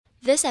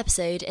This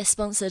episode is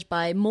sponsored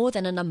by More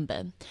Than a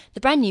Number, the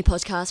brand new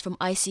podcast from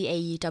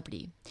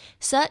ICAEW.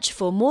 Search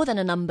for More Than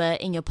a Number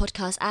in your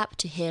podcast app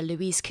to hear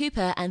Louise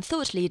Cooper and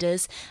thought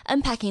leaders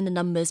unpacking the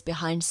numbers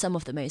behind some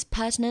of the most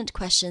pertinent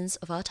questions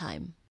of our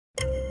time.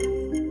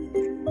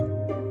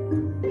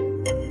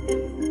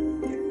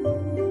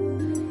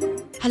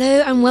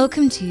 Hello and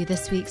welcome to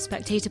this week's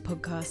Spectator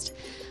podcast.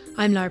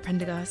 I'm Lara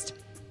Prendergast.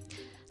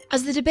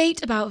 As the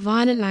debate about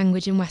violent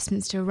language in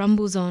Westminster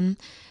rumbles on,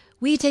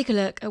 we take a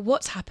look at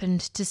what's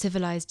happened to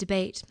civilised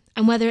debate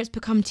and whether it's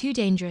become too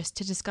dangerous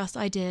to discuss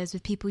ideas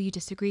with people you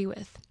disagree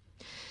with.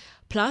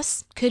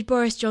 Plus, could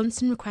Boris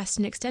Johnson request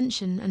an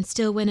extension and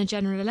still win a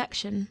general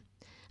election?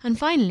 And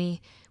finally,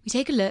 we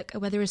take a look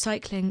at whether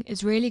recycling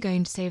is really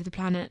going to save the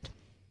planet.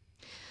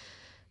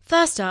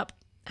 First up,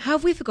 how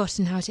have we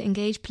forgotten how to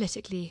engage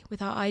politically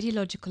with our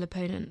ideological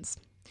opponents?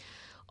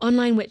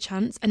 Online witch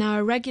hunts are now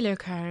a regular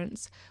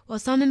occurrence, while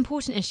some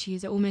important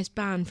issues are almost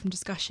banned from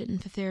discussion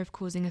for fear of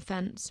causing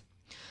offence.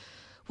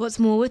 What's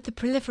more, with the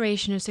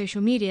proliferation of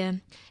social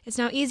media, it's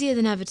now easier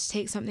than ever to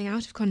take something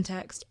out of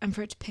context and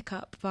for it to pick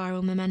up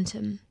viral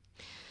momentum.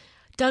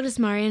 Douglas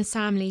Murray and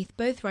Sam Leith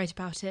both write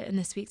about it in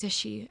this week's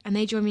issue, and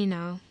they join me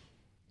now.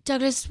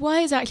 Douglas,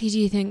 why exactly do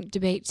you think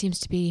debate seems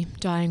to be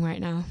dying right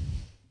now?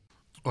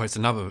 Well, it's a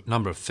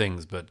number of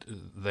things, but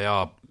they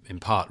are in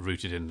part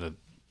rooted in the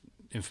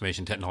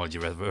information technology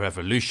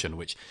revolution,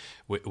 which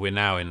we're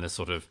now in the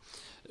sort of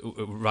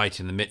right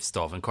in the midst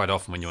of, and quite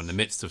often when you're in the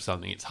midst of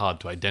something, it's hard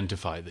to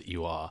identify that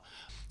you are.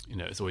 You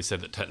know, it's always said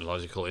that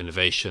technological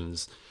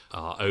innovations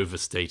are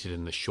overstated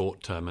in the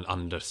short term and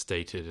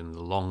understated in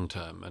the long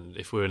term. And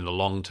if we're in the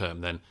long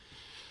term, then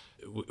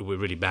we're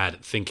really bad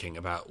at thinking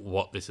about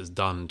what this has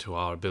done to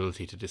our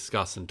ability to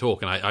discuss and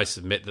talk. And I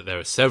submit that there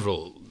are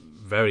several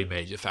very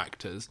major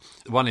factors.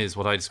 One is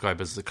what I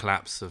describe as the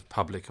collapse of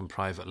public and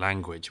private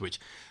language, which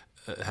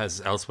has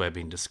elsewhere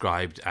been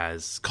described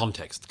as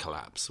context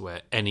collapse,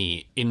 where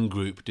any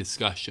in-group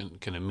discussion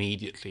can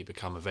immediately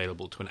become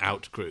available to an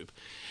out-group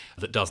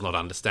that does not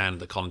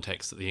understand the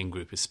context that the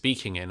in-group is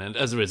speaking in. And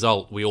as a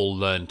result, we all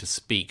learn to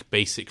speak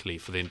basically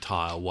for the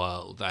entire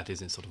world, that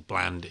is in sort of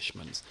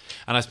blandishments.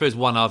 And I suppose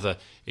one other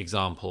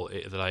example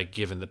that I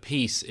give in the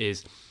piece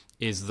is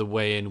the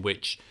way in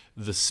which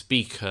the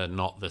speaker,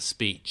 not the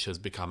speech, has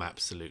become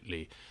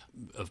absolutely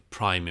of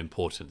prime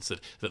importance,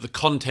 that the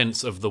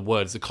contents of the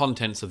words, the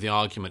contents of the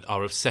argument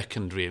are of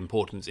secondary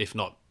importance, if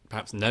not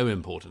perhaps no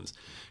importance,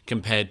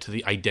 compared to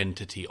the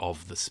identity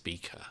of the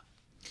speaker.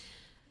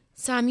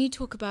 Sam, you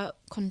talk about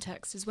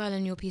context as well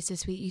in your piece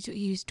this week.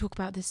 You talk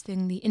about this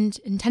thing, the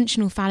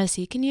intentional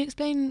fallacy. Can you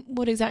explain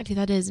what exactly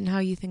that is and how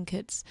you think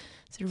it's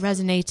sort of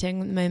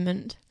resonating at the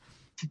moment?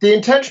 The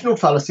intentional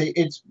fallacy,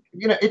 it's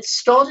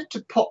started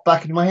to pop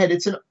back into my head.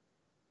 It's an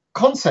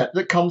concept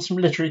that comes from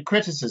literary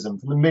criticism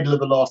from the middle of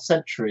the last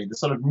century. The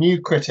sort of new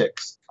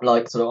critics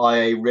like sort of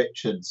I.A.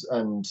 Richards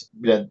and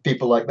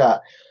people like that,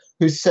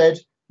 who said,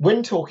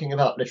 when talking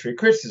about literary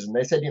criticism,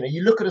 they said,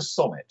 you look at a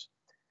sonnet,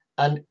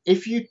 and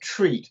if you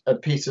treat a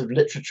piece of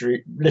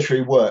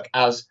literary work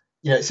as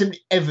simply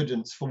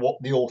evidence for what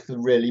the author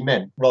really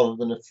meant rather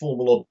than a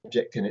formal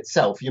object in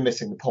itself, you're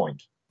missing the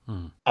point.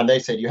 And they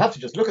said you have to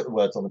just look at the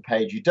words on the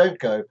page. You don't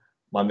go,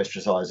 my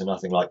mistress' eyes are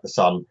nothing like the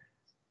sun,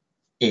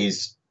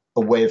 is a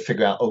way of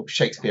figuring out, oh,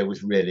 Shakespeare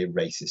was really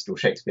racist, or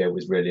Shakespeare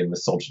was really a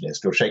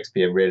misogynist, or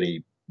Shakespeare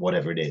really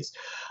whatever it is.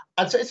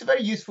 And so it's a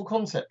very useful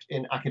concept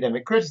in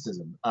academic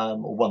criticism,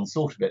 or one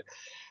sort of it.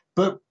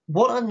 But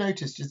what I've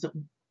noticed is that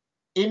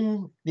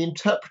in the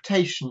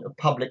interpretation of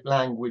public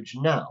language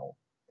now,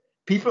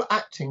 people are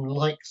acting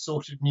like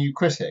sort of new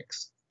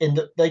critics, in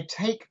that they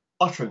take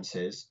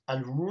utterances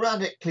and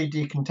radically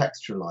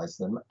decontextualize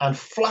them and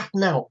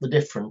flatten out the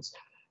difference,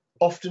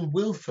 often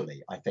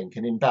willfully, I think,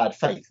 and in bad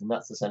faith, and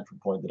that's the central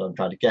point that I'm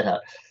trying to get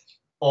at,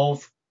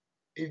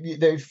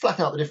 they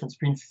flatten out the difference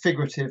between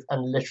figurative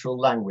and literal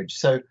language.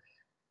 So,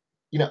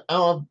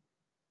 our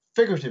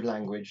figurative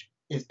language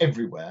is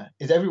everywhere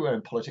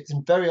in politics,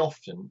 and very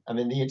often, I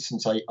mean, the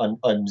instance I'm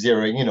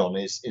zeroing in on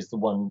is the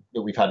one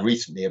that we've had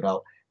recently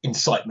about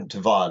incitement to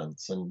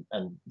violence and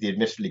the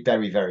admittedly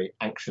very, very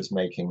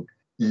anxious-making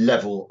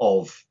level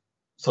of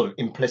sort of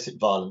implicit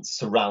violence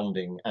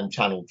surrounding and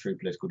channeled through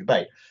political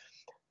debate.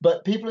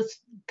 But people are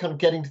kind of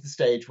getting to the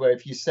stage where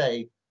if you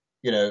say,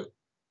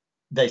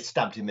 they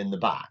stabbed him in the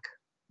back,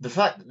 the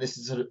fact that this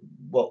is sort of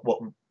what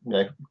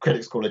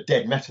critics call a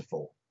dead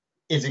metaphor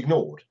is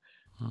ignored.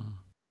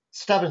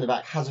 Stab in the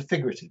back has a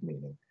figurative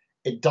meaning.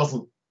 It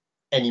doesn't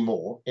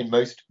anymore, in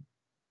most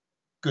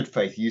good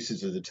faith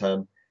uses of the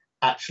term,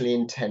 actually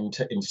intend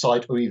to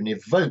incite or even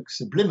evoke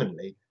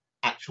subliminally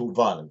actual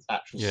violence,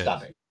 actual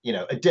stabbing.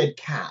 A dead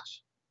cat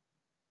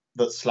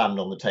that's slammed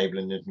on the table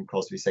in Linton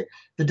Crosby saying,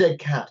 the dead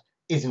cat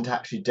isn't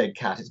actually a dead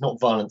cat. It's not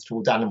violence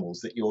towards animals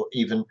that you're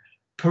even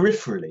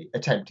peripherally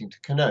attempting to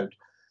connote.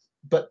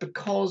 But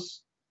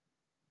because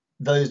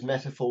those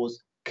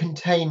metaphors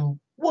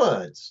contain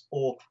words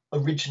or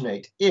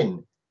originate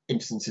in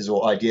instances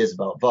or ideas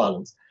about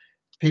violence,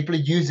 people are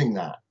using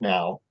that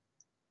now.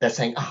 They're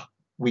saying,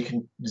 we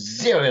can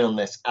zero in on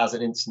this as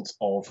an instance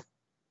of,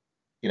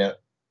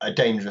 a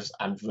dangerous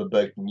and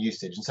verboten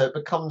usage. And so it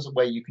becomes a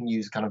way you can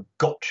use kind of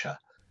gotcha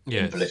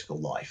in political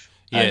life.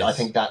 And I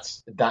think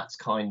that's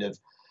kind of,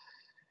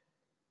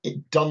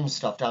 it dumbs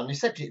stuff down. And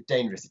essentially it's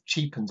dangerous. It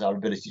cheapens our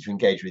ability to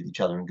engage with each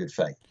other in good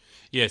faith.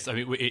 Yes, I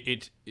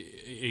mean,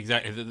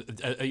 exactly.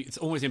 It's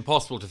almost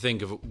impossible to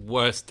think of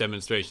worse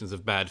demonstrations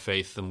of bad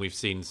faith than we've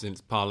seen since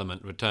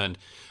Parliament returned.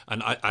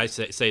 And I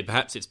say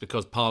perhaps it's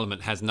because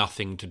Parliament has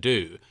nothing to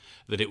do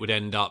that it would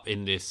end up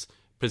in this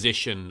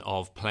position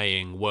of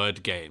playing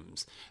word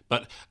games.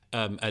 But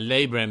a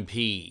Labour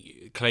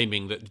MP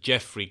claiming that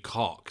Geoffrey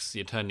Cox,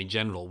 the Attorney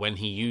General, when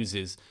he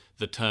uses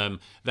the term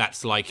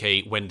 "that's like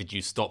a when did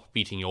you stop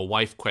beating your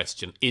wife"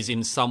 question, is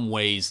in some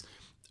way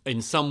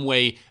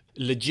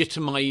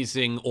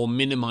legitimising or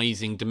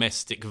minimising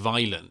domestic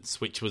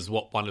violence, which was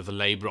what one of the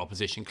Labour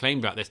opposition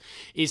claimed about this,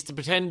 is to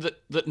pretend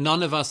that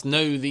none of us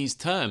know these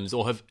terms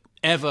or have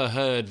ever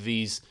heard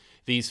these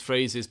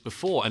phrases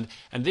before. And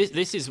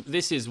this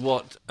is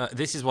what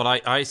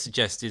I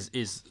suggest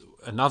is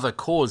another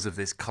cause of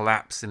this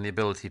collapse in the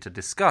ability to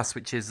discuss,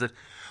 which is that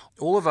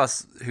all of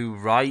us who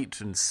write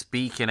and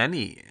speak in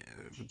any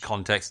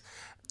context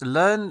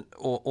learn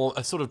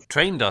or sort of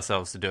trained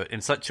ourselves to do it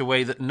in such a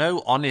way that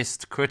no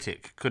honest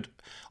critic could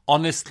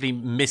honestly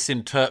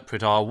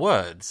misinterpret our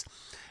words.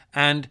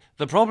 And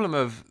the problem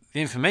of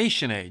the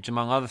information age,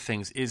 among other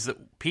things, is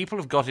that people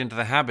have got into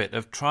the habit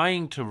of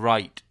trying to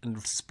write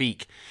and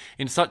speak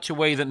in such a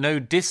way that no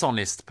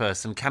dishonest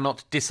person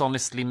cannot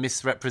dishonestly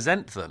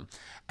misrepresent them.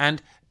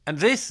 And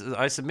this,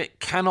 I submit,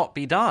 cannot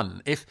be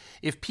done.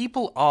 If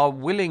people are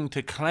willing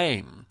to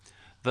claim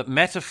that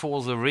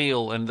metaphors are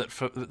real and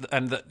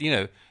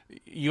that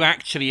you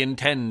actually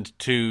intend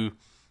to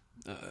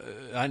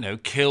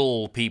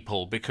kill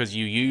people because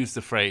you use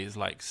the phrase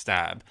like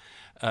stab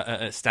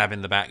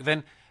in the back,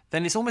 then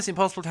it's almost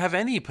impossible to have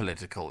any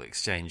political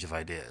exchange of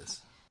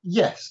ideas.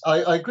 Yes,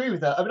 I agree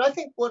with that. I mean, I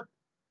think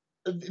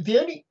the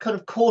only kind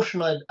of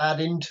caution I'd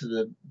add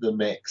into the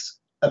mix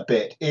a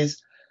bit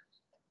is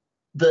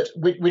that,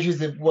 which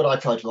is what I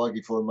try to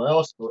argue for in my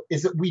article,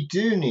 is that we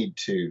do need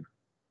to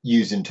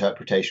use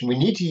interpretation. We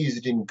need to use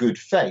it in good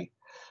faith.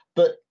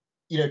 But,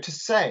 to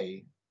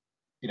say,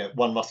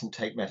 one mustn't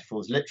take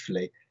metaphors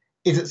literally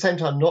is at the same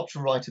time not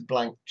to write a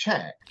blank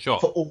check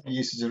for all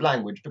uses of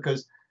language,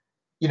 because,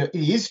 it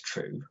is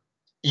true,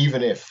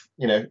 even if,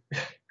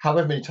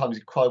 however many times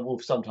you cry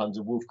wolf, sometimes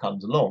a wolf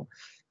comes along,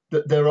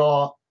 that there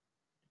are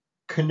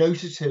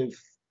connotative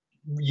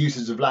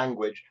uses of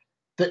language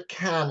that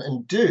can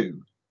and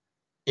do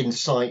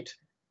incite,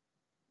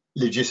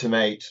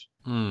 legitimate,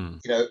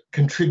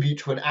 contribute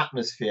to an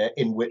atmosphere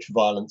in which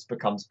violence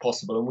becomes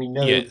possible. And we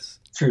know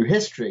through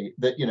history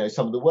that,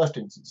 some of the worst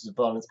instances of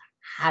violence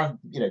have,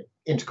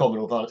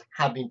 intercommunal violence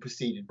have been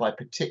preceded by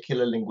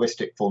particular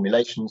linguistic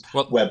formulations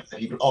where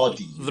people are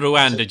deep. The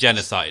Rwanda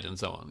genocide and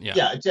so on.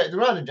 Yeah, the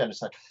Rwanda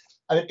genocide.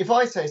 I mean, if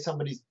I say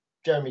somebody's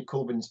Jeremy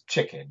Corbyn's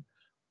chicken,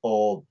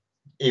 or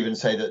even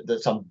say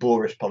that some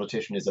boorish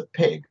politician is a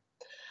pig,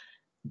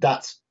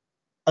 that's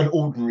an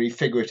ordinary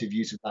figurative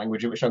use of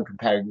language in which I'm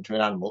comparing them to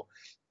an animal.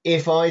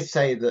 If I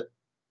say that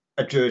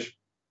a Jewish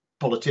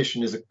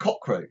politician is a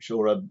cockroach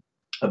or a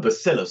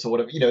bacillus or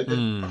whatever,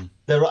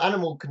 there are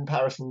animal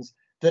comparisons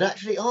that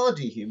actually are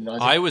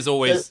dehumanizing. I was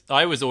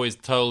always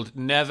told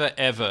never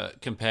ever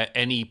compare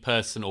any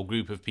person or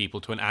group of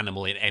people to an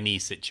animal in any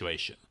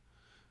situation.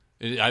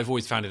 I've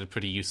always found it a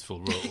pretty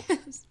useful rule.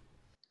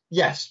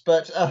 Yes,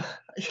 but now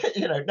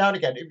and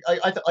again,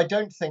 I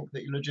don't think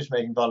that you're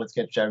legitimating violence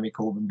against Jeremy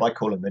Corbyn by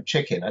calling him a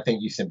chicken. I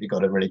think you simply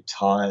got a really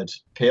tired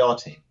PR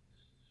team.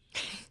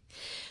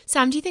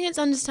 Sam, do you think it's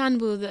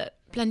understandable that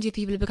plenty of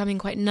people are becoming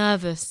quite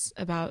nervous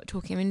about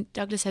talking? I mean,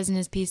 Douglas says in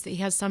his piece that he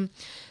has some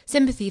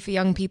sympathy for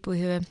young people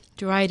who are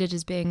derided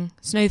as being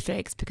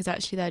snowflakes because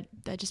actually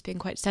they're just being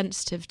quite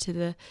sensitive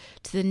to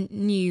the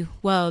new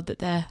world that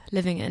they're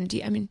living in. Do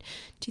you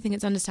think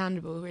it's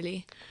understandable,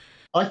 really?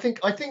 I think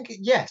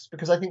yes,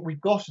 because I think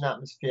we've got an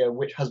atmosphere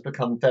which has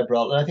become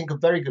febrile. And I think a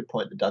very good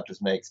point that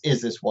Douglas makes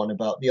is this one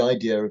about the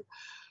idea of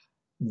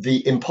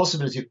the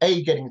impossibility of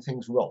getting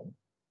things wrong.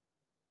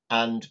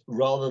 And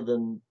rather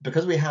than,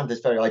 because we have this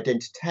very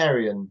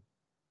identitarian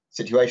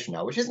situation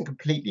now, which isn't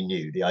completely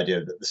new, the idea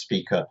that the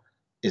speaker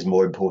is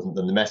more important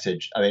than the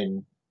message. I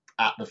mean,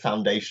 at the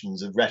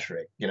foundations of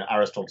rhetoric,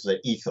 Aristotle said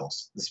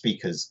ethos, the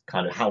speaker's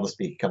kind of how the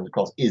speaker comes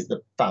across, is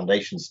the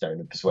foundation stone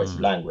of persuasive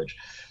language.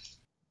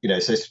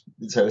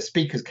 So a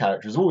speaker's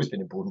character has always been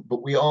important,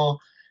 but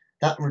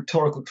that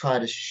rhetorical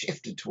triad has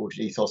shifted towards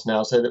ethos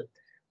now, so that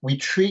we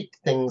treat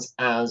things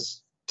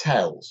as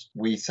tells.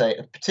 We say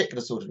a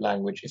particular sort of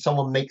language. If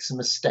someone makes a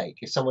mistake,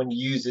 if someone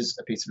uses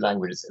a piece of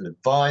language that's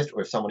ill-advised,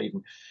 or if someone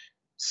even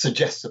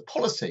suggests a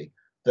policy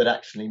that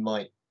actually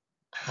might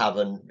have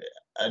a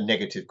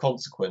negative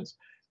consequence,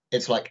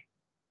 it's like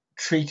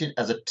treated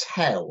as a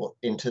tell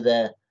into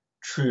their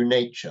true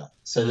nature.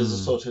 So there's a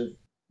sort of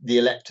the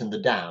elect and the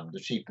damned, the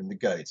sheep and the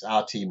goats,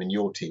 our team and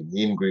your team,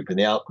 the in-group and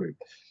the out-group,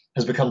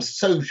 has become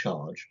so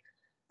charged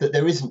that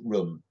there isn't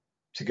room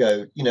to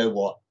go, you know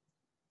what,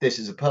 this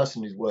is a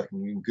person who's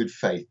working in good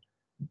faith,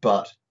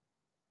 but,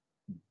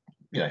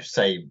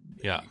 say,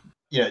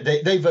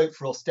 they vote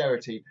for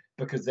austerity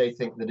because they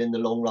think that in the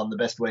long run, the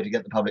best way to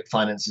get the public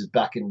finances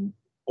back in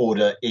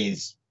order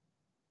is,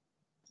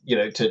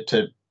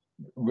 to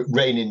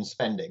rein in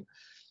spending.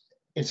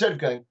 Instead of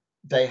going,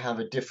 they have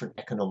a different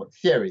economic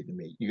theory than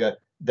me. You go,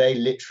 they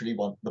literally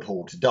want the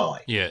poor to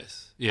die.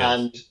 Yes.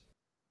 And,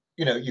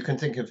 you can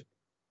think of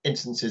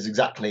instances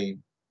exactly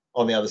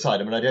on the other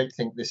side. I mean, I don't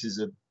think this is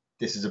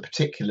a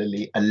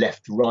particularly a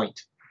left-right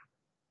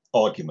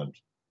argument.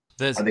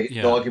 I think it's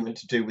an argument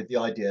to do with the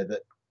idea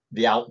that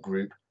the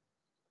out-group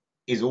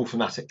is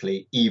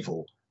automatically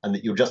evil and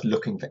that you're just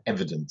looking for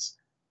evidence,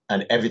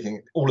 and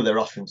everything, all of their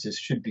utterances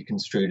should be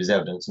construed as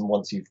evidence. And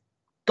once you've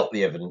got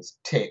the evidence,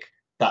 tick,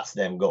 that's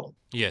them gone.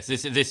 Yes,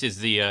 this is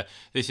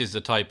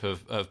the type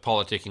of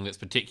politicking that's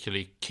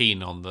particularly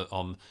keen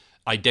on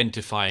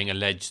identifying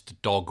alleged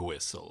dog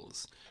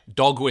whistles.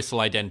 Dog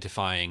whistle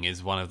identifying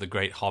is one of the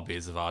great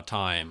hobbies of our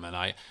time, and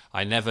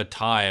I never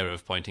tire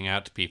of pointing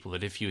out to people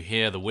that if you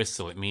hear the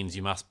whistle, it means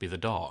you must be the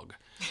dog.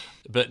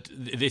 But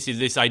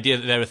this idea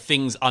that there are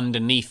things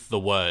underneath the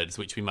words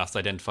which we must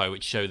identify,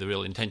 which show the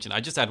real intention.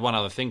 I just add one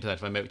other thing to that,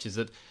 if I may, which is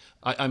that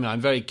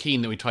I'm very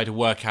keen that we try to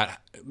work out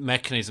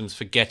mechanisms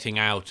for getting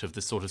out of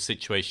the sort of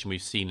situation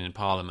we've seen in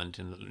Parliament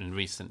in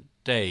recent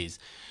days.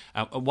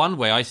 One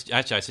way, I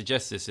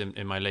suggest this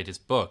in my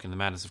latest book, In the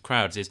Madness of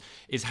Crowds,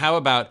 is how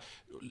about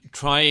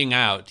trying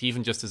out,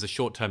 even just as a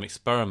short-term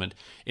experiment,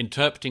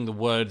 interpreting the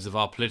words of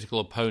our political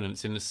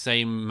opponents in the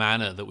same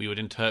manner that we would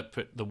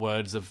interpret the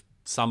words of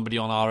somebody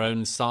on our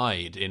own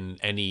side in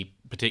any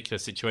particular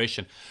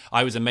situation.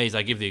 I was amazed,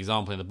 I give the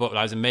example in the book, but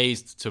I was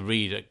amazed to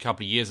read a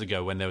couple of years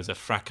ago when there was a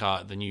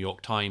fracas at the New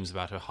York Times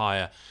about a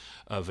hire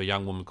of a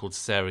young woman called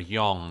Sarah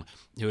Young,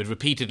 who had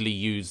repeatedly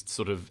used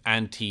sort of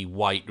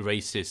anti-white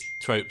racist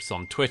tropes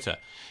on Twitter.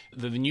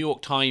 The New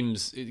York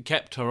Times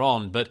kept her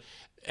on, but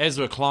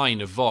Ezra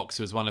Klein of Vox,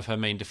 who was one of her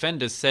main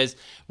defenders, says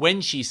when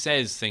she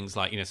says things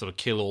like, sort of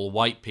kill all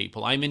white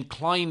people, I'm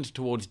inclined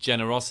towards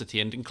generosity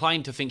and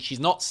inclined to think she's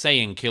not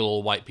saying kill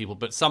all white people,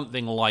 but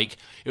something like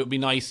it would be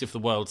nice if the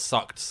world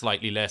sucked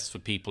slightly less for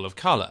people of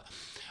colour.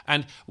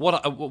 And one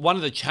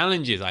of the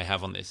challenges I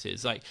have on this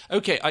is like,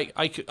 okay,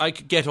 I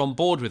could get on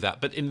board with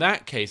that, but in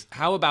that case,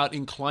 how about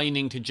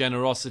inclining to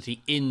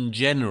generosity in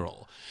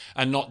general,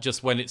 and not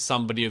just when it's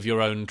somebody of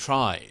your own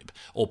tribe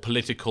or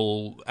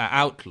political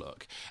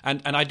outlook?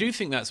 And I do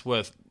think that's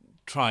worth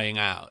trying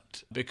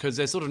out, because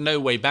there's sort of no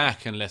way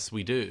back unless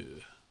we do.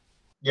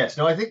 Yes,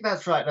 no, I think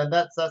that's right, and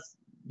that's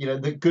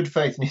the good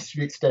faith needs to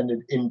be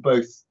extended in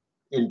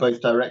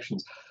both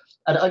directions.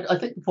 And I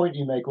think the point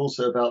you make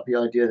also about the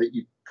idea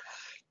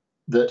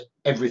that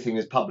everything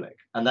is public,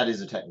 and that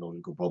is a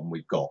technological problem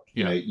we've got.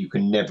 You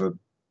can never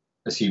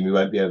assume you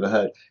won't be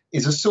overheard,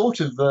 is a sort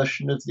of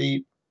version of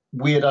the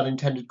weird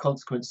unintended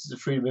consequences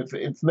of freedom of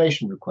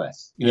information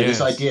requests.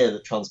 This idea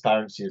that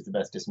transparency is the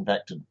best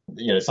disinfectant,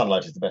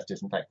 sunlight is the best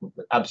disinfectant,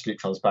 that absolute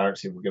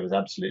transparency will give us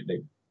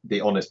absolutely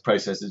the honest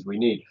processes we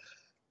need.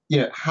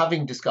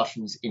 Having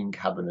discussions in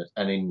cabinet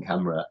and in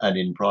camera and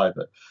in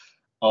private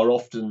are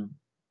often,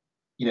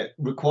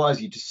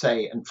 requires you to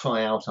say and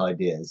try out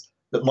ideas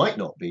that might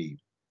not be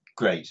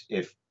great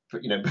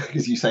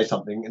because you say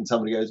something and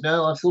somebody goes,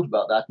 no, I've thought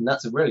about that, and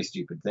that's a really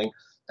stupid thing,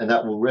 and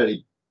that will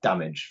really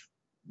damage,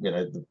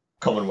 the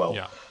Commonwealth.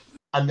 Yeah.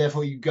 And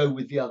therefore you go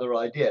with the other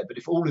idea. But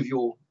if all of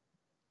your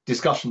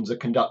discussions are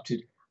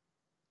conducted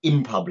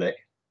in public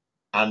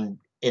and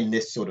in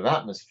this sort of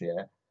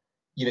atmosphere,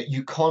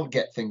 you can't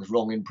get things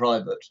wrong in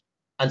private.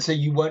 And so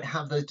you won't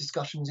have those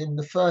discussions in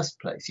the first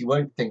place. You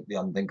won't think the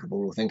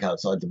unthinkable or think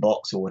outside the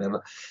box or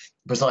whatever,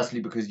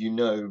 precisely because you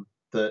know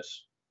that,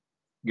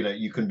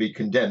 you can be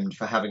condemned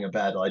for having a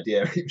bad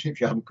idea even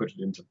if you haven't put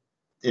it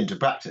into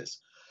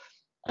practice.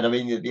 And I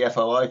mean, the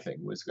FOI thing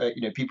was,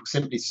 people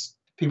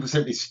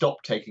simply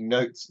stopped taking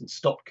notes and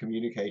stopped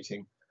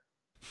communicating,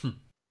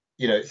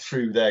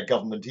 through their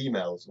government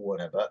emails or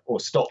whatever, or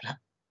stopped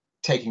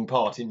taking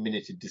part in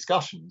minuted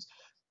discussions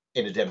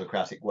in a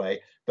democratic way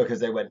because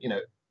they went,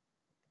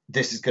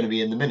 this is going to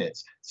be in the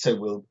minutes. So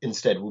we'll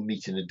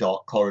meet in a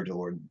dark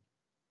corridor and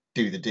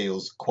do the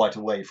deals quite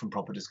away from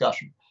proper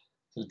discussion.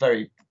 So it's a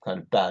very kind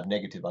of bad,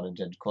 negative,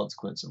 unintended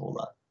consequence of all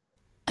that.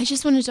 I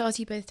just wanted to ask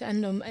you both to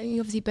end on, you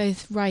obviously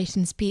both write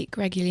and speak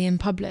regularly in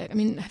public. I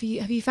mean, have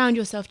you found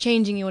yourself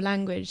changing your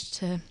language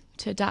to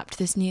adapt to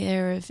this new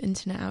era of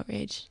internet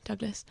outrage,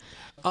 Douglas?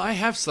 I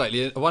have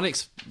slightly.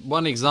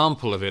 One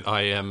example of it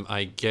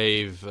I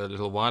gave a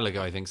little while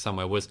ago, I think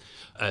somewhere, was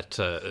at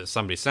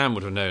somebody Sam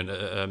would have known,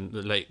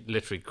 the late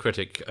literary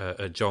critic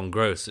John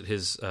Gross, at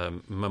his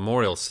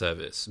memorial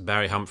service.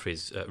 Barry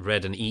Humphries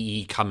read an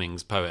E.E.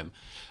 Cummings poem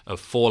of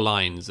 4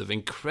 lines of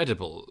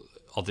incredible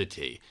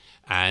oddity,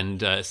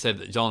 and said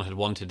that John had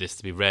wanted this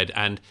to be read,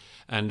 and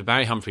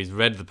Barry Humphries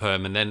read the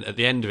poem, and then at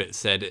the end of it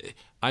said,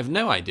 I've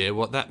no idea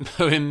what that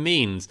poem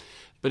means,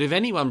 but if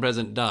anyone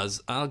present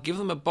does, I'll give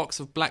them a box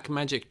of black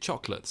magic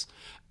chocolates.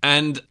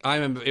 And I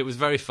remember it was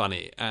very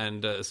funny,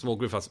 and a small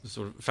group of us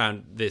sort of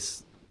found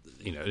this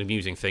an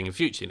amusing thing in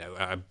future.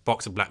 A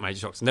box of black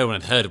magic chocolates. No one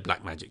had heard of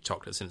black magic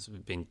chocolate since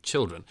being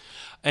children.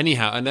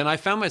 Anyhow, and then I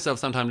found myself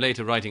sometime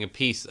later writing a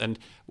piece and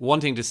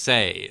wanting to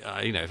say,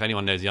 if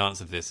anyone knows the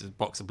answer to this, is a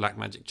box of black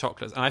magic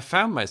chocolates. And I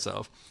found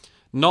myself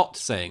not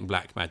saying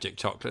black magic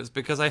chocolates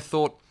because I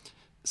thought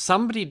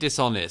somebody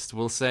dishonest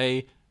will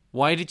say,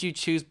 "Why did you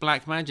choose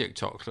black magic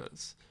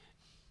chocolates?"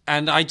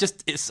 And I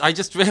just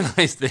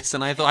realised this,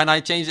 and I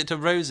changed it to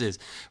roses,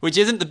 which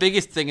isn't the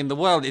biggest thing in the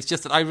world. It's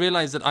just that I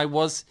realised that I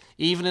was,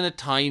 even in a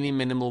tiny,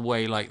 minimal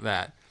way like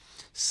that,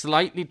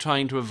 slightly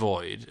trying to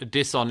avoid a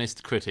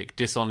dishonest critic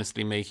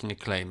dishonestly making a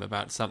claim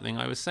about something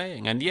I was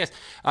saying. And yes,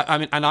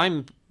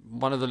 I'm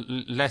one of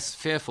the less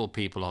fearful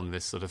people on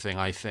this sort of thing,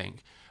 I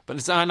think.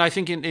 And I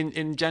think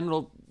in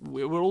general,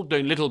 we're all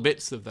doing little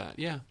bits of that,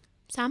 yeah.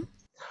 Sam?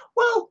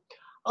 Well,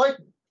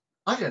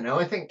 I don't know.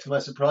 I think, to my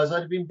surprise,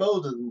 I'd have been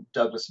bolder than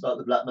Douglas about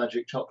the black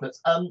magic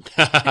chocolates.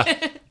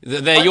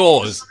 They're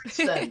yours.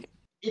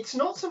 It's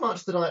not so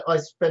much that I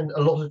spend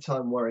a lot of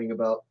time worrying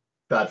about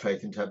bad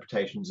faith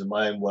interpretations of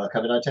my own work.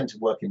 I tend to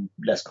work in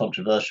less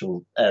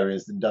controversial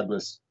areas than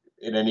Douglas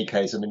in any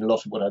case. A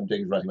lot of what I'm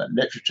doing is writing about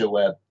literature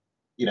where,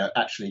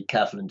 actually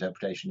careful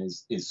interpretation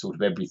is sort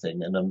of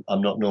everything. And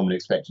I'm not normally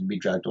expected to be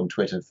dragged on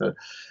Twitter for,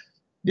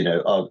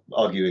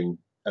 arguing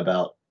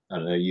about,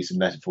 use of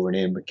metaphor in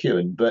Ian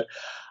McEwan. But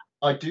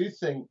I do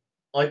think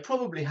I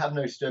probably have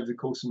noticed over the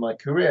course of my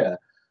career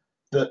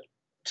that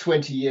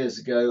 20 years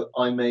ago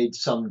I made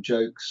some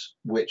jokes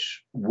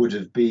which would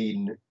have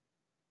been,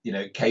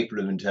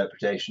 capable of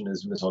interpretation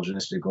as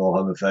misogynistic or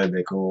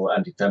homophobic or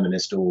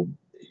anti-feminist or,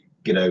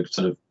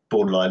 sort of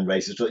borderline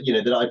racist,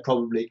 that I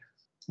probably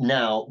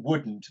now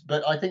wouldn't.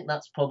 But I think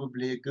that's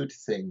probably a good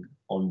thing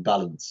on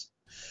balance.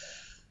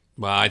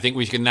 Well, I think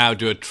we can now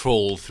do a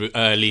trawl through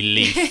early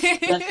Leith.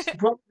 Yes, you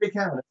probably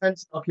can.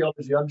 Offensive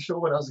archaeology. I'm sure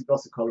when I was a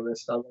gossip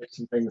columnist, I wrote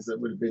some things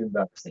that would have been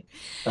embarrassing.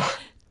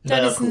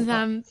 Douglas and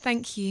Sam,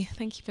 thank you.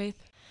 Thank you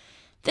both.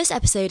 This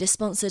episode is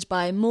sponsored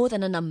by More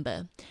Than a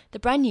Number, the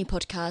brand new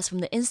podcast from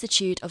the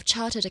Institute of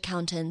Chartered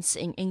Accountants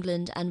in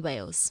England and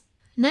Wales.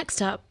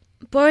 Next up,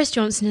 Boris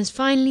Johnson has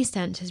finally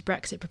sent his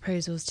Brexit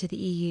proposals to the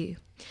EU.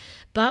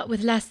 But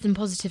with less than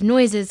positive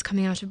noises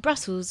coming out of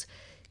Brussels,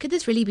 could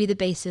this really be the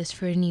basis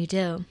for a new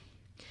deal?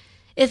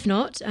 If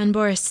not, and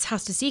Boris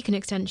has to seek an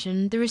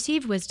extension, the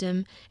received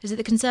wisdom is that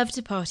the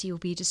Conservative Party will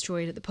be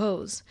destroyed at the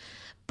polls.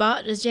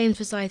 But, as James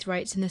Forsyth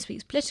writes in this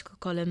week's political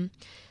column,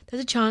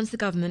 there's a chance the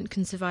government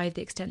can survive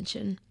the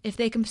extension if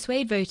they can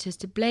persuade voters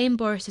to blame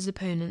Boris's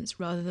opponents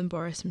rather than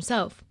Boris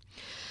himself.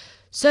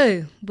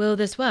 So, will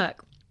this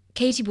work?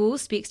 Katy Ball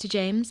speaks to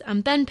James,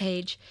 and Ben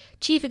Page,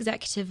 chief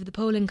executive of the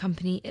polling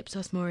company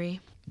Ipsos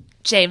Mori.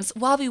 James,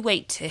 while we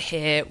wait to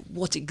hear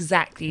what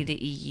exactly the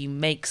EU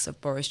makes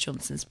of Boris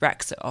Johnson's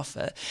Brexit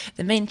offer,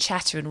 the main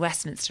chatter in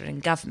Westminster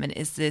and government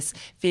is this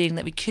feeling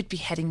that we could be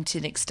heading to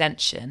an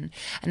extension,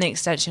 and an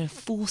extension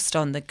forced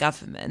on the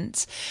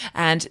government,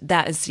 and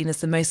that is seen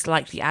as the most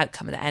likely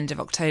outcome at the end of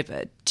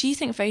October. Do you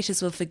think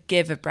voters will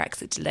forgive a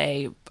Brexit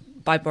delay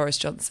by Boris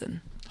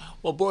Johnson?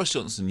 Well, Boris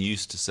Johnson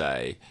used to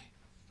say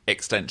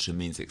extension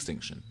means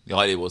extinction. The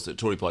idea was that the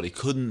Tory party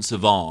couldn't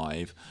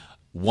survive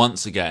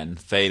once again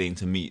failing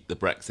to meet the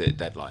Brexit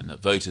deadline, that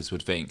voters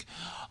would think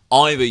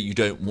either you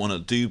don't want to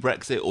do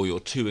Brexit or you're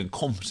too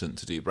incompetent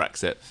to do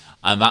Brexit,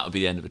 and that would be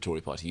the end of the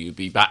Tory party. You'd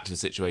be back to the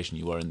situation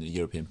you were in the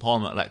European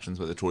Parliament elections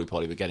where the Tory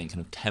party were getting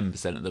kind of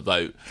 10% of the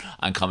vote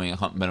and coming, I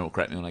can't remember,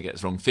 correct me when I get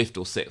this wrong, 5th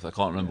or 6th, I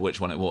can't remember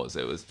which one it was.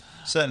 It was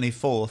certainly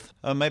 4th.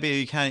 Maybe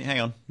you can, hang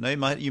on. No,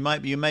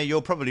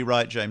 you're probably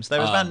right, James.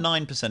 There was about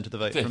 9% of the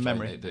vote from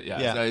memory. But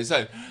yeah. So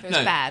it was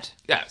bad.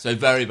 Yeah, so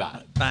very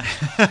bad.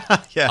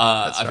 Yeah,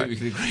 I think we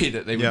can agree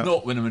that they would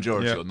not win a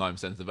majority on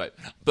 9% of the vote.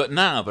 But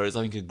now there is,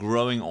 I think, a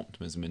growing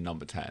optimism in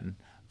number 10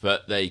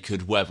 that they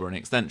could weather an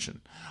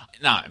extension.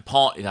 Now,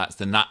 partly that's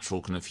the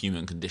natural kind of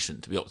human condition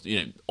to be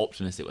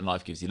optimistic when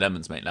life gives you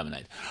lemons, make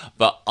lemonade.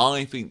 But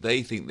I think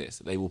they think this,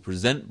 that they will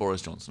present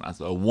Boris Johnson as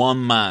the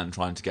one man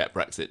trying to get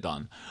Brexit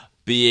done,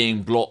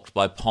 being blocked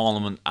by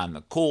Parliament and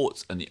the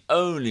courts, and the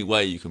only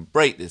way you can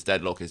break this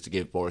deadlock is to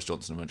give Boris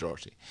Johnson a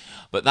majority.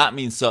 But that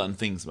means certain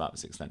things about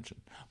this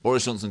extension.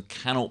 Boris Johnson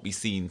cannot be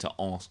seen to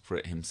ask for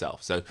it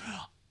himself. So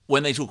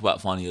when they talk about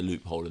finding a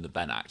loophole in the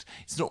Benn Act,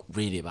 it's not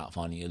really about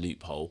finding a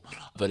loophole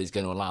that is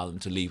going to allow them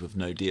to leave with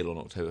no deal on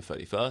October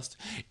 31st.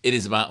 It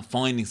is about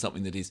finding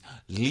something that is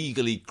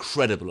legally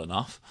credible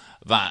enough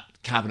that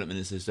cabinet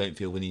ministers don't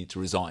feel we need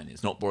to resign.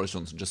 It's not Boris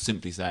Johnson just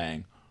simply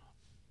saying,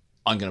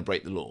 I'm going to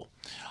break the law.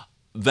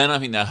 Then I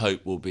think their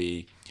hope will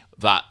be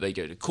that they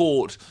go to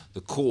court,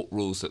 the court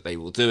rules that they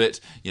will do it,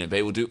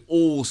 they will do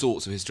all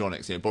sorts of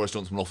histrionics. Boris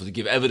Johnson will offer to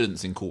give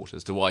evidence in court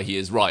as to why he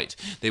is right.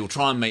 They will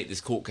try and make this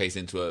court case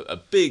into a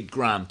big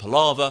grand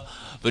palaver.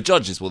 The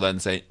judges will then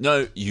say,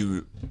 no,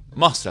 you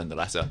must send the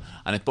letter.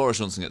 And if Boris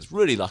Johnson gets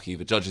really lucky,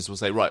 the judges will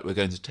say, right, we're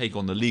going to take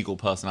on the legal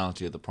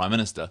personality of the Prime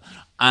Minister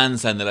and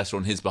send the letter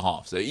on his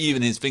behalf. So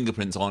even his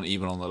fingerprints aren't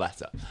even on the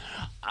letter.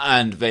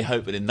 And they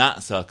hope that in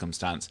that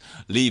circumstance,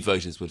 Leave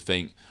voters would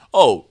think,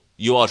 oh,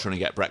 you are trying to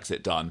get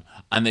Brexit done,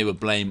 and they would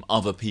blame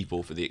other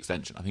people for the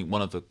extension. I think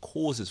one of the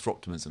causes for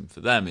optimism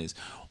for them is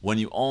when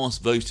you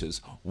ask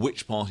voters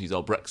which parties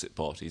are Brexit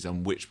parties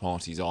and which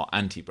parties are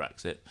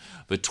anti-Brexit,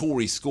 the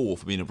Tory score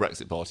for being a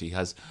Brexit party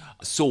has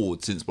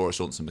soared since Boris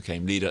Johnson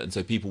became leader, and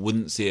so people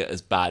wouldn't see it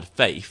as bad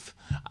faith,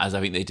 as I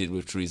think they did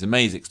with Theresa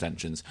May's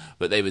extensions,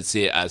 but they would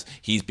see it as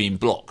he's been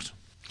blocked.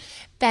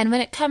 Ben,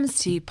 when it comes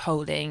to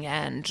polling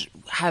and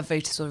how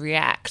voters will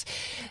react,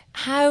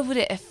 how would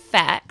it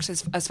affect,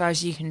 as far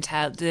as you can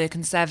tell, the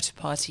Conservative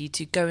Party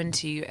to go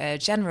into a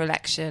general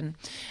election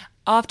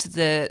after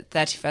the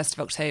 31st of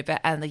October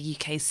and the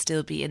UK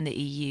still be in the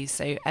EU,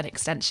 so an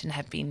extension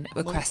had been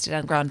requested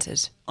and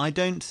granted? I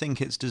don't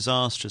think it's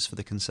disastrous for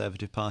the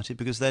Conservative Party,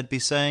 because they'd be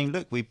saying,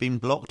 look, we've been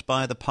blocked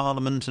by the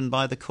Parliament and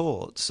by the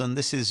courts, and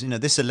this is,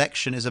 this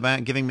election is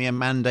about giving me a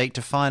mandate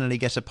to finally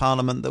get a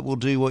Parliament that will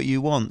do what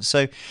you want.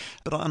 So,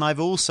 and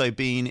I've also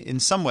been, in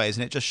some ways,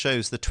 and it just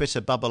shows the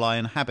Twitter bubble I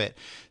inhabit,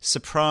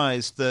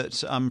 surprised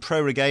that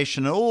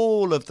prorogation and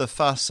all of the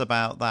fuss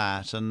about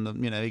that and,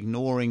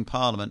 ignoring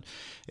Parliament,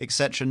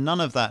 etc., none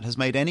of that has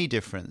made any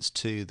difference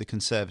to the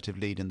Conservative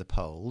lead in the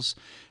polls.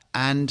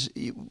 And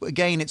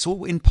again, it's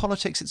all in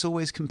politics, it's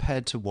always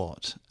compared to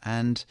what?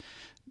 And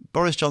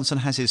Boris Johnson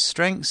has his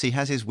strengths, he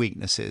has his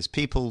weaknesses.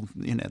 People,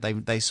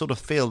 they sort of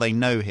feel they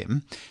know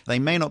him. They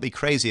may not be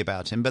crazy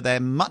about him, but they're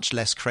much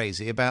less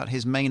crazy about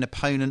his main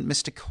opponent,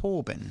 Mr.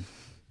 Corbyn.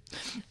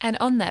 And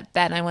on that,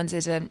 Ben, I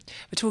wondered, we're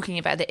talking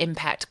about the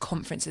impact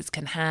conferences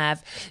can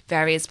have,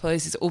 various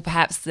policies, or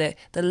perhaps the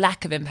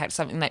lack of impact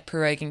something like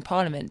proroguing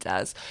Parliament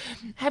does.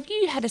 Have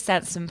you had a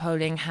sense from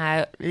polling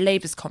how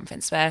Labour's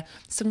conference, where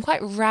some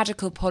quite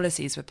radical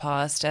policies were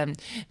passed,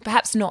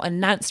 perhaps not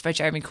announced by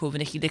Jeremy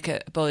Corbyn if you look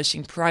at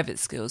abolishing private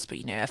schools, but,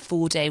 a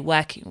 4-day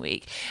working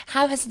week,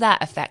 how has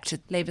that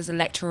affected Labour's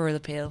electoral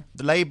appeal?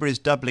 The Labour is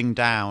doubling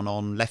down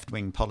on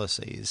left-wing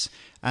policies,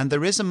 and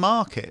there is a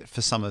market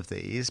for some of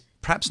these,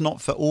 perhaps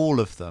not for all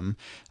of them,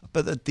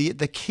 but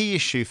the key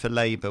issue for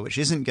Labour, which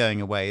isn't going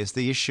away, is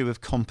the issue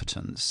of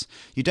competence.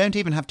 You don't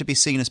even have to be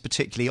seen as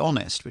particularly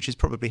honest, which is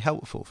probably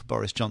helpful for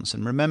Boris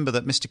Johnson. Remember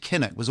that Mr.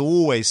 Kinnock was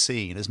always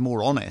seen as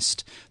more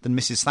honest than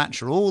Mrs.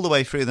 Thatcher all the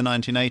way through the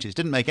 1980s.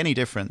 Didn't make any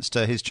difference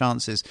to his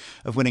chances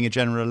of winning a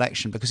general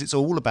election, because it's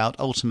all about,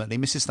 ultimately,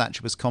 Mrs.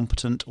 Thatcher was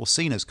competent or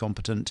seen as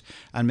competent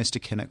and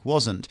Mr. Kinnock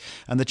wasn't.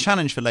 And the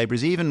challenge for Labour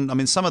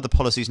is some of the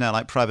policies now,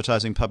 like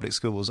privatising public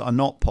schools, are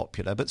not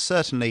popular, but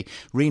certainly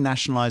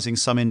renationalising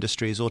some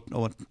industries or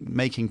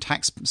making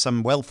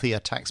some wealthier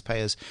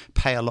taxpayers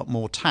pay a lot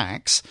more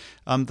tax,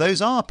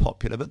 those are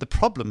popular. But the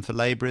problem for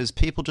Labour is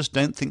people just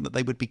don't think that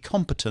they would be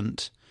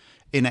competent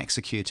in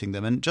executing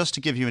them. And just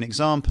to give you an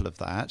example of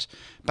that,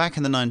 back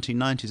in the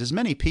 1990s, as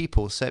many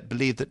people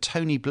believed that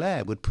Tony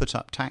Blair would put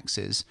up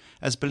taxes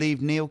as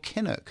believed Neil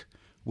Kinnock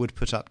would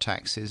put up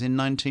taxes in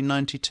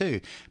 1992.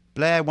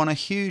 Blair won a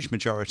huge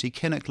majority,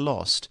 Kinnock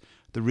lost.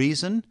 The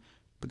reason?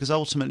 Because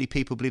ultimately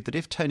people believed that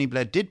if Tony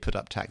Blair did put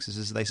up taxes,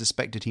 as they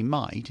suspected he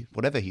might,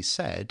 whatever he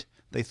said,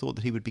 they thought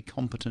that he would be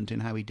competent in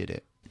how he did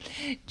it.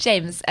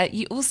 James,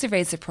 you also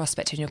raised the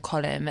prospect in your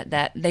column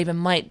that Labour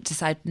might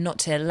decide not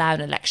to allow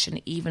an election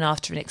even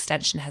after an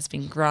extension has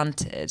been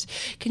granted.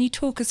 Can you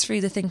talk us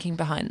through the thinking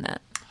behind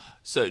that?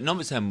 So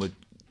Number 10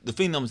 the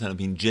thing Number 10 have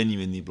been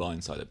genuinely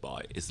blindsided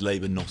by is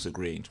Labour not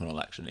agreeing to an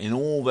election. In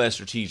all their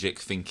strategic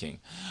thinking,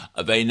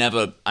 they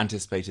never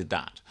anticipated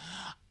that.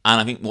 And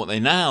I think what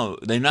they've now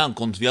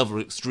gone to the other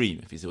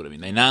extreme, if you see what I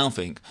mean. They now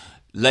think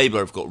Labour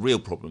have got real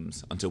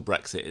problems until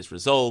Brexit is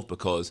resolved,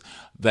 because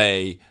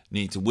they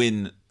need to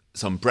win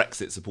some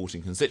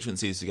Brexit-supporting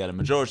constituencies to get a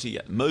majority,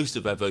 yet most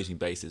of their voting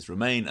bases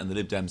remain, and the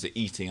Lib Dems are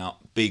eating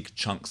up big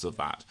chunks of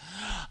that.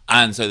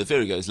 And so the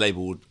theory goes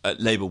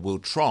Labour will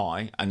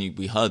try, and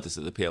we heard this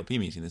at the PLP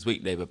meeting this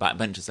week, Labour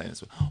backbenchers saying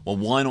this, well,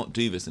 why not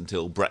do this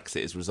until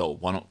Brexit is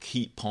resolved? Why not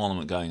keep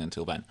Parliament going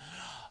until then?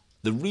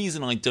 The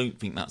reason I don't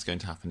think that's going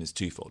to happen is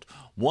twofold.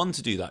 One,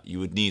 to do that, you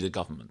would need a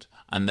government,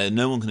 and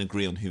no one can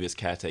agree on who this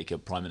caretaker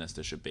prime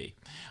minister should be.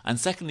 And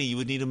secondly, you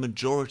would need a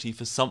majority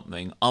for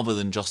something other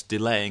than just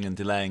delaying and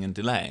delaying and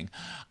delaying.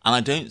 And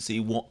I don't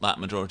see what that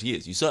majority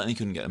is. You certainly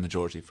couldn't get a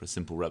majority for a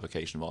simple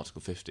revocation of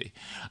Article 50.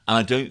 And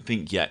I don't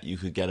think yet you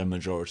could get a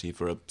majority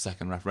for a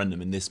second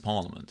referendum in this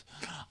Parliament.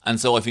 And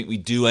so I think we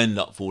do end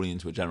up falling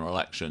into a general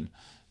election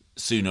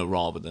sooner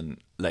rather than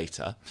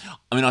later.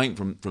 I mean, I think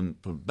from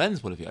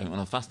Ben's point of view, I think one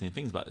of the fascinating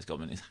things about this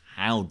government is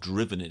how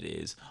driven it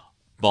is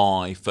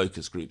by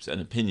focus groups and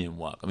opinion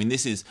work. I mean,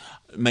 this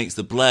makes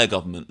the Blair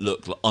government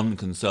look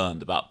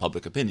unconcerned about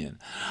public opinion.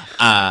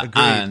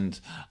 And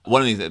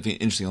one of the things that's been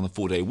interesting on the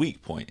 4-day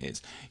week point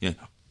is,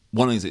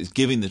 one of the things that is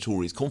giving the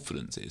Tories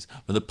confidence is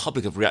that the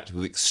public have reacted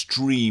with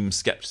extreme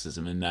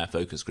scepticism in their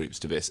focus groups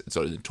to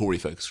the Tory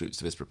focus groups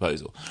to this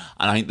proposal.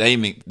 And I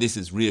think this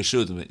has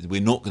reassured them that we're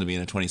not going to be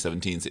in a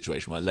 2017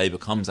 situation where Labour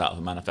comes out of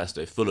a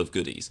manifesto full of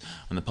goodies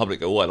and the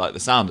public go, I like the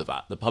sound of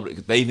that.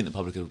 They think the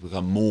public have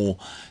become more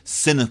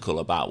cynical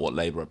about what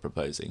Labour are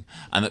proposing,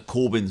 and that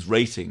Corbyn's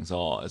ratings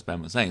are, as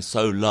Ben was saying,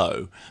 so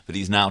low that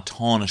he's now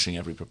tarnishing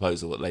every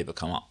proposal that Labour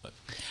come up with.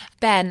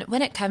 Ben,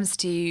 when it comes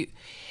to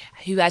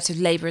who out of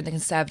Labour and the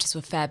Conservatives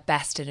will fare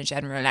best in a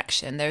general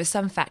election. There are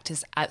some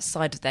factors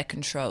outside of their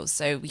control.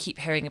 So we keep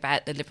hearing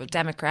about the Liberal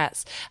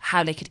Democrats,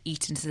 how they could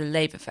eat into the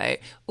Labour vote,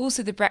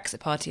 also the Brexit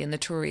Party and the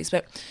Tories.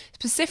 But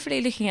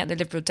specifically looking at the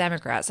Liberal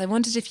Democrats, I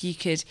wondered if you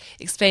could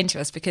explain to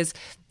us, because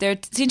there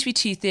seem to be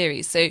two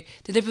theories. So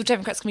the Liberal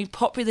Democrats can be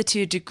popular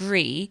to a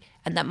degree,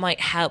 and that might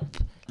help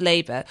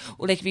Labour,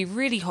 or they could be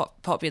really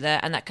popular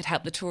and that could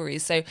help the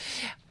Tories. So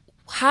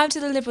how do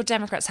the Liberal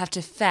Democrats have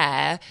to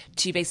fare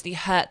to basically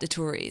hurt the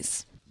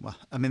Tories? Well,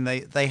 I mean,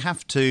 they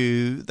have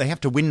to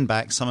win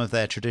back some of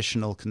their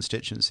traditional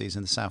constituencies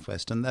in the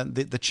southwest, and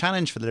the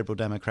challenge for the Liberal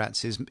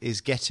Democrats is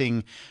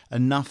getting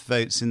enough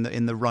votes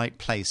in the right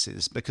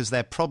places, because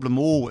their problem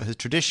has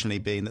traditionally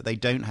been that they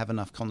don't have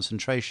enough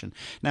concentration.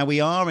 Now we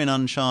are in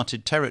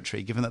uncharted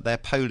territory, given that they're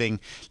polling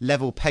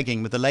level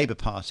pegging with the Labour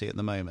Party at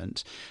the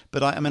moment.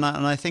 But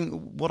I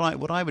think what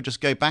I would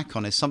just go back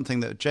on is something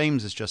that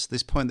James has just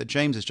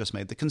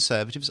made. The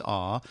Conservatives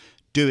are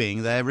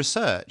doing their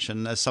research,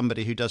 and as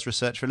somebody who does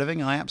research for a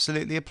living, I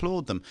absolutely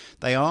applaud them.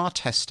 They are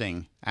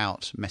testing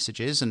out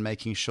messages and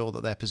making sure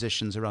that their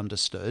positions are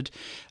understood,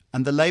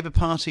 and the Labour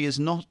Party is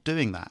not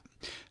doing that.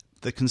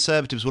 The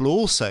Conservatives will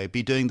also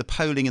be doing the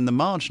polling in the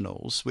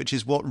marginals, which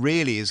is what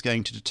really is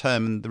going to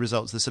determine the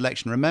results of this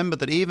election. Remember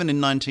that even in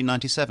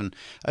 1997,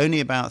 only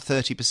about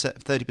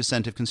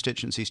 30% of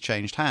constituencies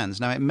changed hands.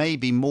 Now, it may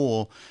be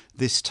more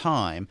this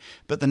time,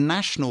 but the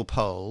national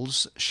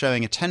polls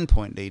showing a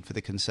 10-point lead for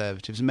the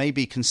Conservatives may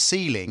be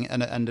concealing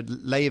and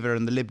Labour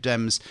and the Lib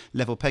Dems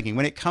level pegging.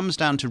 When it comes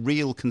down to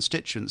real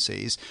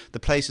constituencies, the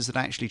places that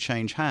actually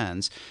change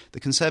hands, the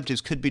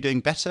Conservatives could be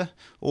doing better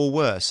or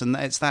worse. And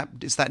it's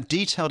that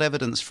detailed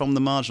evidence from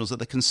the marginals that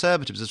the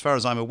Conservatives, as far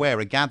as I'm aware,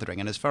 are gathering,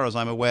 and as far as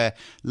I'm aware,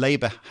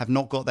 Labour have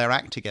not got their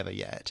act together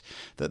yet,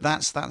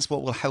 that's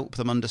what will help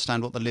them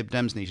understand what the Lib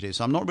Dems need to do.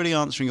 So I'm not really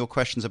answering your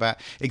questions about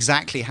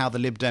exactly how the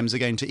Lib Dems are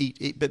going to eat,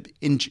 but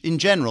in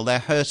general, they're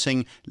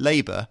hurting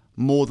Labour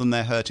more than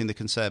they're hurting the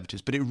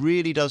Conservatives. But it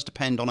really does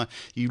depend on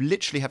you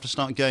literally have to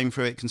start going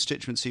through it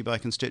constituency by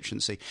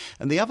constituency.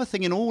 And the other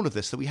thing in all of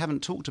this that we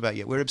haven't talked about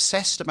yet, we're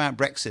obsessed about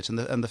Brexit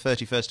and the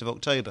 31st of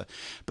October.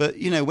 But,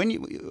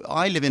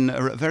 I live in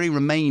a very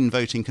Remain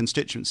voting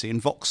constituency in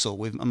Vauxhall,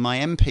 with my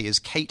MP is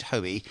Kate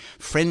Hoey,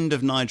 friend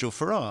of Nigel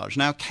Farage.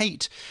 Now,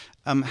 Kate,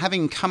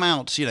 having come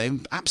out,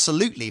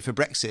 absolutely for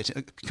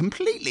Brexit,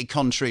 completely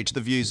contrary to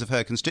the views of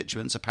her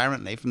constituents,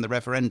 apparently, from the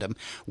referendum,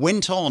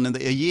 went on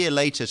a year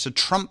later to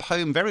romp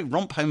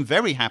home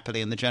very happily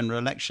in the general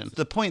election.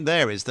 The point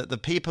there is that the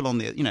people on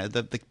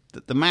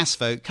the mass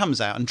vote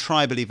comes out and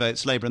tribally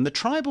votes Labour, and the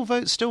tribal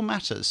vote still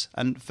matters,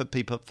 and for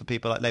people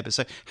like Labour.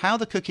 So how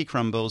the cookie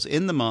crumbles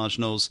in the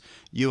marginals,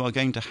 you are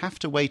going to have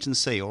to wait and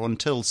see, or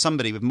until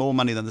somebody with more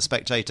money than the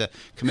Spectator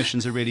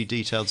commissions a really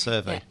detailed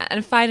survey. Yeah.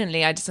 And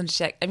finally, I just want to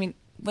check,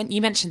 when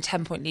you mentioned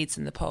 10-point leads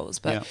in the polls,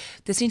 but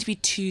there seem to be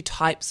two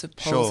types of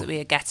polls that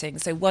we are getting.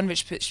 So one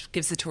which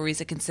gives the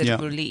Tories a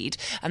considerable lead,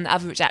 and the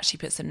other which actually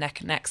puts them neck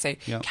and neck. So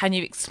can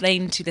you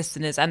explain to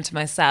listeners and to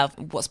myself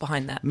what's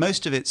behind that?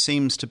 Most of it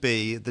seems to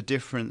be the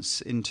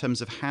difference in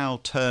terms of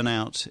how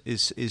turnout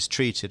is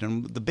treated.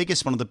 And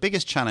one of the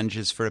biggest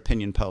challenges for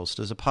opinion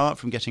pollsters, apart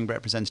from getting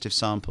representative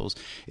samples,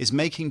 is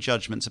making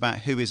judgments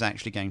about who is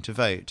actually going to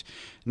vote.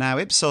 Now,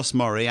 Ipsos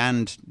Mori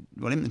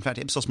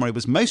Ipsos Mori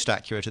was most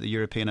accurate at the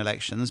European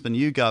elections, but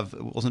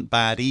YouGov wasn't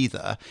bad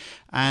either.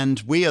 And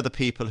we are the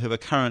people who are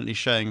currently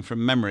showing,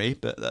 from memory,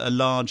 but a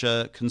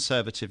larger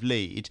Conservative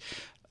lead.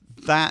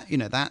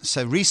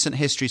 So recent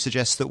history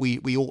suggests that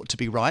we ought to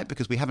be right,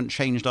 because we haven't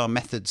changed our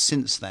methods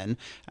since then.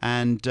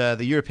 And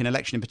the European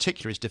election in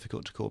particular is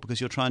difficult to call, because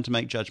you're trying to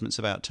make judgments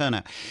about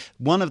turnout.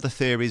 One of the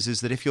theories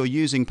is that if you're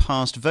using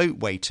past vote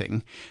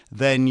weighting,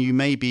 then you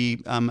may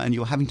be, and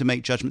you're having to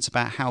make judgments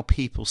about how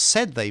people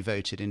said they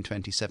voted in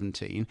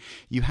 2017,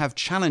 you have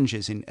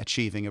challenges in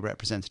achieving a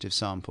representative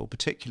sample,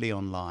 particularly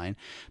online,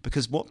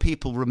 because what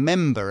people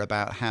remember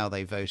about how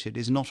they voted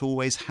is not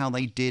always how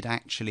they did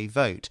actually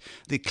vote.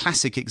 The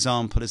classic example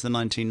is the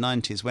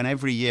 1990s, when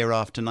every year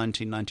after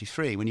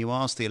 1993, when you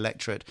asked the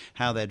electorate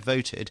how they'd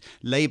voted,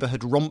 Labour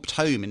had romped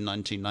home in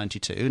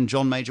 1992 and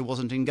John Major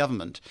wasn't in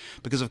government,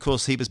 because of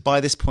course he was by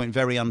this point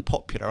very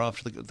unpopular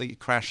after the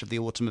crash of the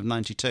autumn of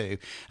 92,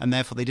 and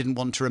therefore they didn't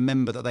want to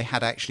remember that they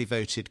had actually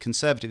voted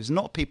Conservative. It's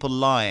not people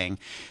lying.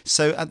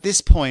 So at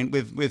this point,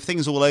 with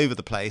things all over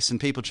the place and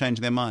people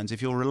changing their minds, if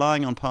you're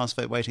relying on past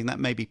vote weighting, that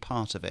may be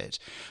part of it.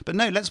 But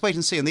no, let's wait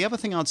and see. And the other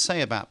thing I'd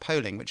say about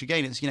polling, which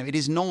again is, it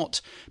is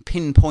not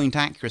pinpoint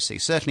accuracy,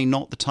 certainly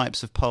not the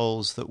types of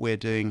polls that we're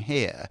doing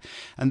here.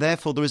 And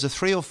therefore there is a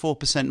 3 or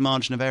 4%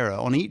 margin of error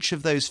on each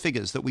of those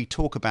figures that we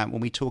talk about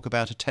when we talk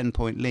about a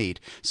 10-point lead.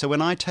 So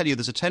when I tell you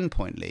there's a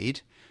 10-point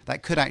lead,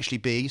 that could actually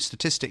be,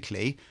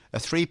 statistically, a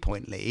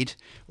 3-point lead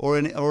or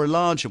a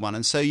larger one.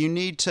 And so you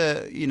need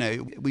to,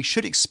 we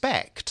should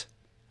expect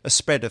a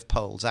spread of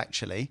polls,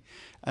 actually.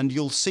 And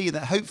you'll see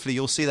that, hopefully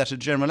you'll see that at a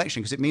general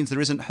election, because it means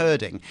there isn't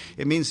herding.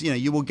 It means,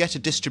 you will get a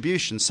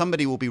distribution.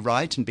 Somebody will be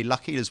right and be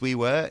lucky, as we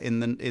were in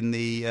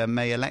the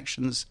May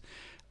elections.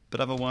 but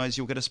otherwise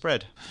you'll get a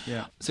spread.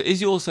 Yeah. So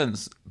is your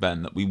sense,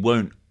 Ben, that we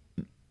won't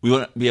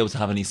be able to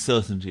have any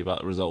certainty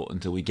about the result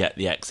until we get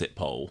the exit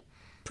poll?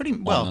 Pretty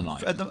well.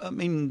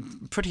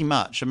 Pretty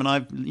much. I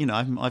mean,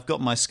 I've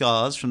got my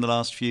scars from the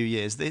last few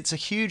years. It's a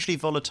hugely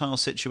volatile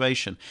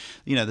situation.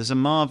 There's a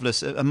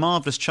marvelous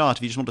chart.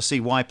 If you just want to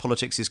see why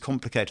politics is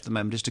complicated at the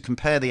moment, is to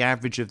compare the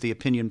average of the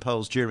opinion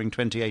polls during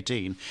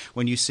 2018,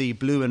 when you see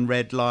blue and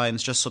red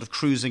lines just sort of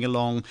cruising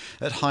along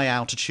at high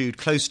altitude,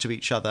 close to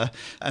each other,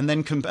 and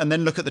then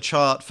look at the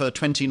chart for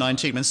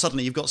 2019, and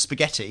suddenly you've got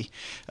spaghetti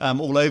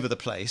all over the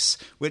place,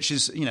 which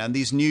is and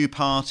these new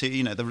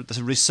party,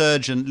 the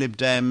resurgent Lib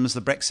Dems,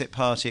 the Brexit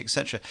Party,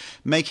 etc.,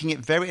 making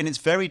it it's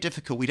very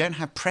difficult. We don't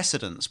have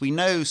precedents. We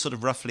know sort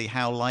of roughly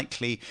how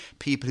likely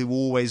people who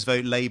always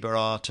vote Labour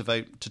are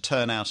to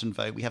turn out and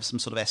vote. We have some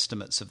sort of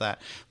estimates of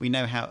that. We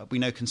know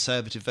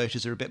Conservative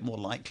voters are a bit more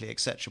likely,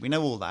 etc. We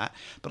know all that,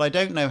 but I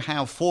don't know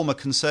how former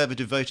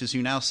Conservative voters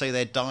who now say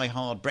they're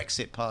die-hard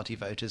Brexit Party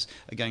voters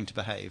are going to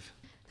behave.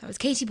 That was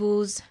Katy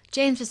Balls,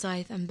 James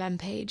Forsyth and Ben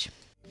Page.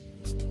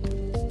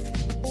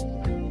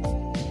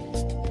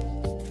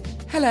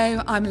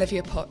 Hello, I'm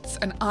Olivia Potts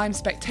and I'm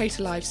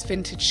Spectator Life's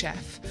vintage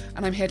chef,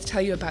 and I'm here to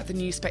tell you about the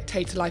new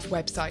Spectator Life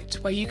website,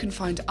 where you can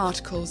find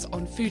articles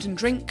on food and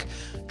drink,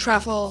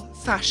 travel,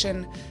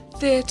 fashion,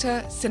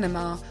 theatre,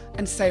 cinema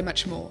and so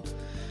much more.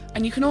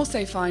 And you can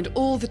also find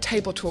all the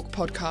Table Talk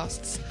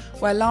podcasts,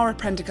 where Lara,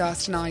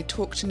 Prendergast and I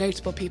talk to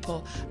notable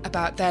people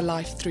about their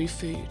life through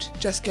food.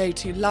 Just go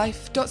to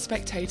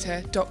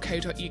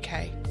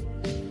life.spectator.co.uk.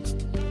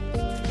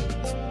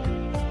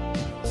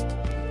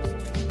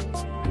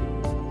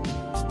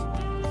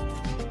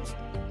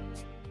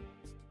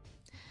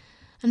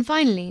 And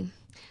finally,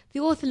 the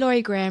author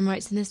Laurie Graham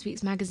writes in this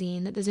week's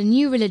magazine that there's a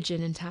new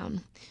religion in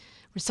town,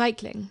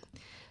 recycling.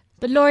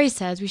 But Laurie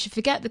says we should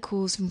forget the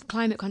calls from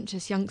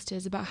climate-conscious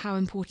youngsters about how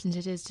important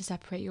it is to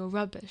separate your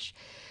rubbish,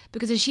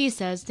 because as she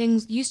says,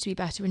 things used to be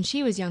better when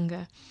she was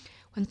younger,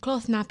 when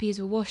cloth nappies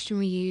were washed and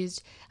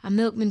reused and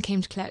milkmen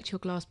came to collect your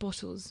glass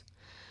bottles.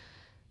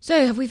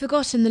 So, have we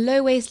forgotten the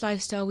low-waste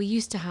lifestyle we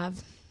used to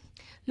have?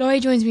 Laurie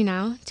joins me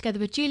now, together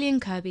with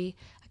Julian Kirby,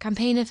 a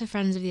campaigner for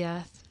Friends of the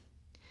Earth.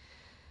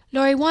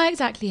 Laurie, why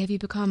exactly have you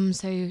become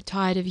so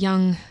tired of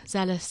young,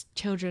 zealous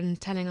children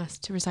telling us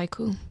to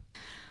recycle?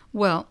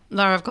 Well,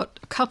 Lara, I've got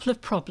a couple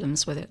of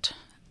problems with it.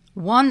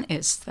 One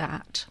is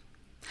that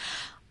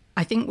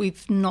I think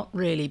we've not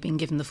really been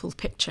given the full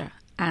picture,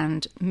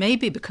 and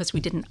maybe because we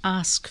didn't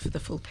ask for the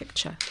full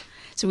picture.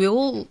 So we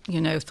all,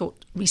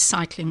 thought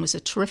recycling was a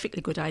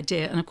terrifically good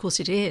idea, and of course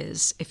it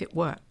is if it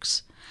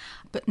works.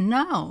 But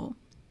now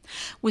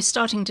we're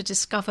starting to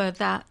discover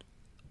that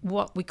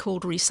what we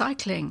called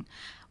recycling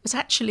was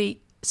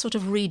actually sort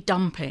of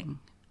redumping.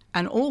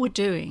 And all we're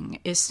doing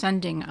is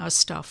sending our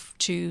stuff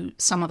to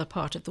some other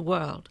part of the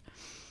world.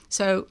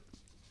 So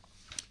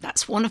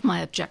that's one of my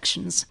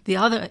objections. The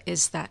other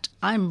is that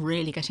I'm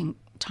really getting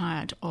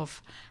tired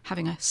of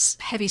having a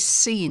heavy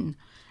scene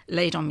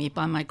laid on me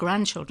by my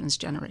grandchildren's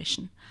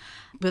generation,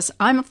 because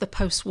I'm of the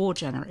post-war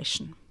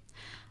generation.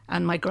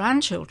 And my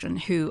grandchildren,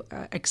 who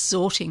are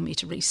exhorting me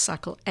to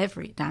recycle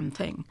every damn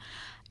thing,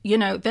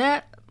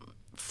 they're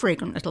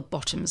fragrant little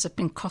bottoms have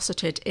been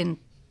cosseted in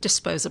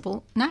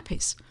disposable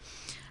nappies.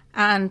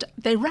 And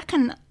they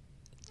reckon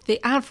the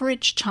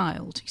average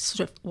child,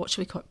 sort of what should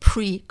we call it,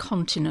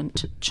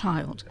 pre-continent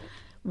child,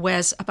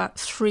 wears about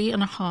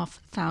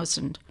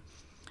 3,500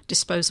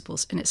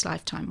 disposables in its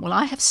lifetime. Well,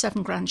 I have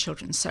 7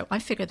 grandchildren, so I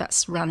figure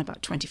that's around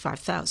about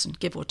 25,000,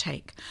 give or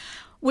take,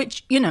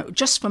 which,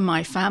 just for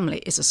my family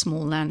is a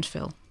small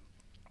landfill.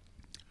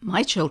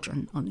 My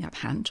children, on the other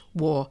hand,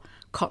 wore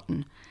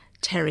cotton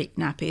terry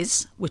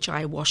nappies, which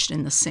I washed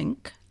in the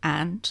sink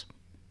and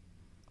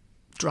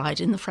dried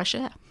in the fresh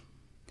air.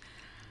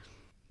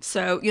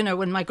 So,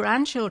 when my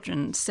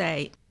grandchildren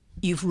say,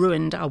 you've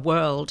ruined our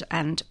world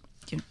and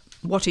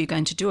what are you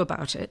going to do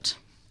about it?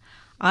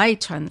 I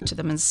turn to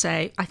them and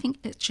say, I think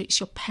it's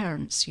your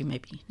parents you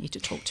maybe need to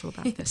talk to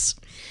about this.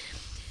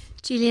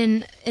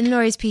 Julian, in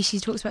Laurie's piece,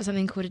 she talks about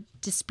something called a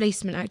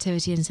displacement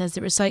activity and says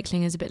that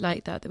recycling is a bit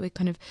like that we're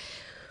kind of,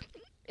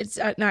 it's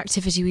an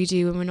activity we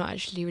do when we're not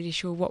actually really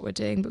sure what we're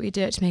doing, but we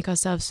do it to make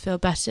ourselves feel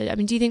better. I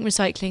mean, do you think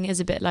recycling is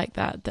a bit like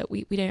that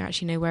we don't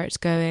actually know where it's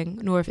going,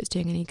 nor if it's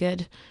doing any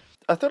good?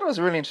 I thought it was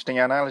a really interesting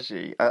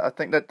analogy. I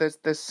think that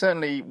there's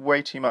certainly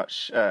way too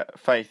much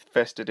faith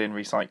vested in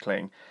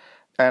recycling.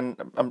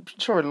 And I'm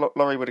sure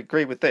Laurie would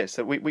agree with this,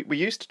 that we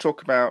used to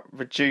talk about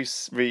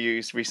reduce,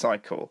 reuse,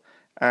 recycle.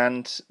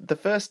 And the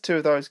first 2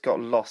 of those got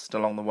lost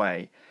along the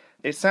way.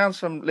 It sounds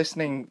from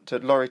listening to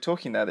Laurie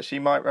talking there that she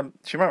might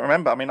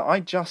remember. I mean, I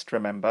just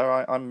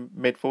remember, I'm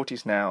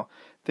mid-40s now,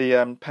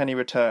 the penny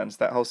returns,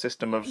 that whole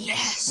system of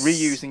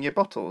reusing your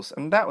bottles.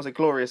 And that was a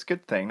glorious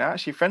good thing. Now,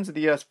 actually, Friends of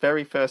the Earth's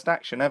very first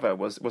action ever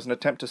was an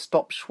attempt to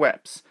stop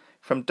Schweppes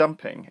from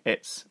dumping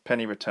its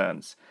penny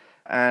returns.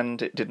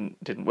 And it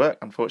didn't work,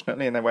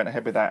 unfortunately, and they went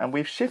ahead with that. And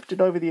we've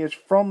shifted over the years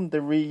from the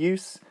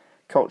reuse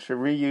culture,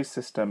 reuse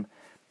system,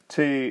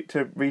 to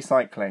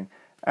recycling.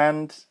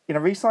 And,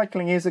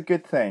 recycling is a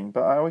good thing,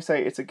 but I always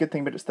say it's a good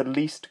thing, but it's the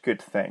least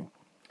good thing.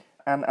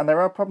 And there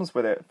are problems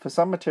with it, for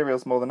some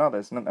materials more than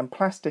others. And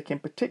plastic in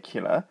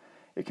particular,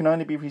 it can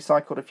only be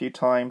recycled a few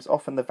times.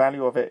 Often the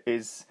value of it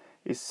is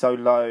so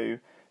low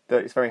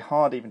that it's very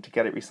hard even to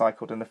get it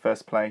recycled in the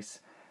first place.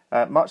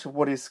 Much of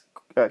what is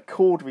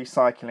called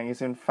recycling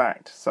is in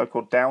fact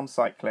so-called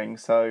downcycling.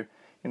 So,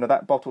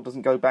 that bottle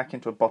doesn't go back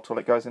into a bottle,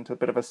 it goes into a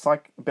bit of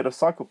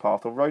cycle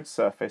path or road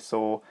surface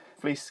or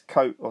fleece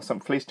coat or some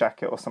fleece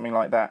jacket or something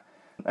like that,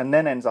 and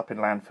then ends up in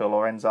landfill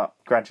or ends up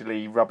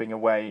gradually rubbing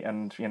away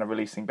and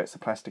releasing bits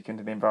of plastic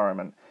into the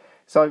environment.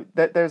 So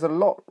there's a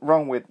lot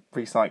wrong with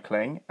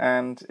recycling,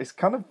 and it's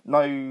kind of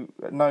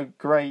no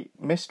great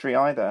mystery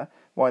either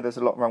why there's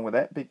a lot wrong with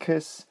it,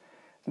 because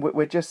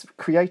we're just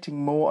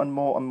creating more and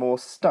more and more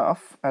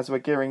stuff as we're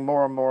gearing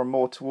more and more and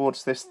more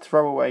towards this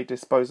throwaway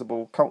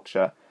disposable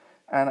culture.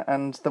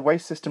 And the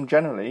waste system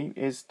generally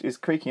is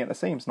creaking at the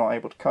seams, not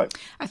able to cope.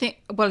 I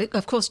think, well,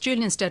 of course,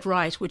 Julian's dead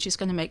right, which is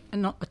going to make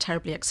not a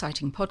terribly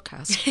exciting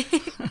podcast.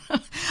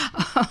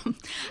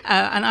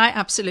 And I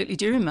absolutely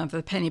do remember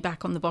the penny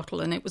back on the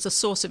bottle, and it was a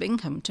source of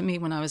income to me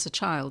when I was a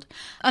child.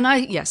 And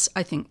I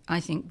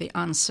think the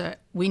answer,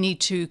 we need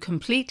to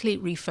completely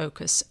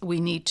refocus. We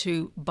need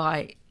to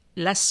buy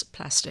less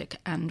plastic,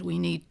 and we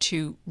need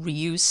to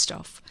reuse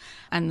stuff.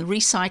 And the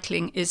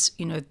recycling is,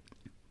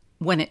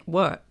 when it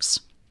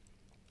works.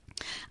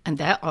 And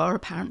there are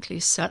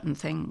apparently certain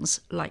things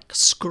like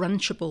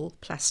scrunchable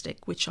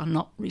plastic, which are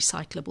not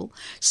recyclable,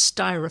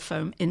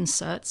 styrofoam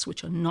inserts,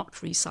 which are not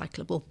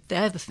recyclable.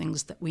 They're the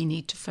things that we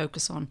need to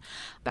focus on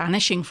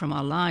banishing from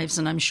our lives.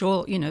 And I'm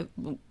sure,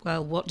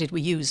 what did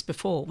we use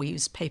before? We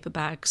used paper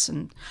bags.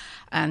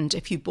 And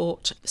if you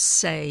bought,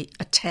 say,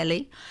 a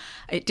telly,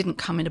 it didn't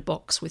come in a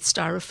box with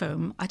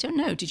styrofoam. I don't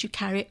know, did you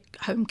carry it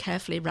home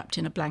carefully wrapped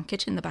in a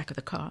blanket in the back of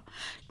the car?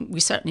 We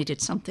certainly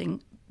did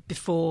something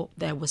before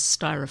there was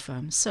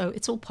styrofoam. So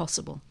it's all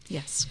possible,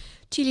 yes.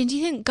 Julian, do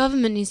you think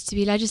government needs to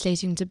be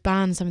legislating to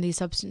ban some of these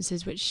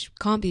substances which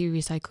can't be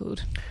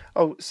recycled?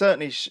 Oh,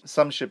 certainly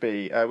some should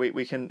be.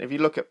 We can, if you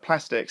look at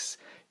plastics,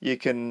 you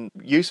can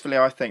usefully,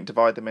 I think,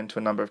 divide them into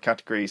a number of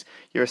categories.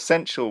 Your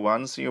essential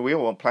ones, we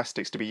all want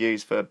plastics to be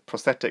used for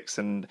prosthetics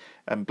and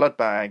blood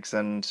bags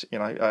and,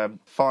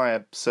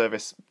 fire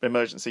service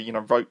emergency,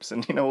 ropes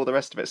and, all the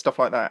rest of it, stuff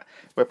like that,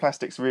 where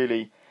plastic's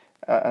really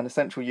an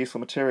essential useful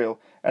material.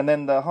 And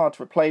then the hard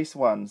to replace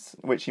ones,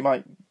 which you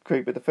might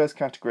group with the first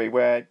category,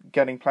 where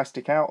getting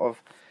plastic out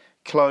of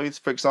clothes,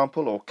 for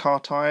example, or car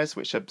tyres,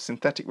 which are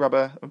synthetic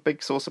rubber, a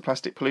big source of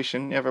plastic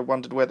pollution. You ever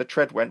wondered where the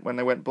tread went when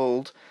they went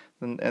bald?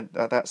 And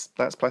that's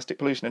plastic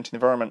pollution into the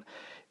environment.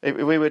 If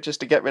we were just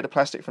to get rid of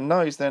plastic from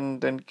those,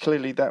 then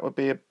clearly that would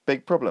be a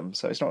big problem.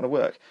 So it's not going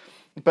to work.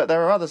 But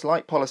there are others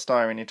like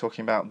polystyrene you're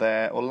talking about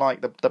there, or like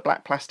the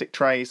black plastic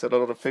trays that a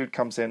lot of food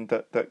comes in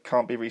that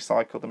can't be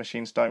recycled. The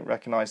machines don't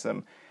recognise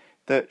them.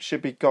 That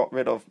should be got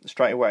rid of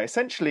straight away.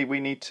 Essentially, we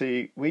need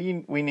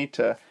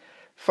to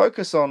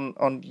focus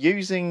on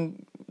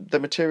using the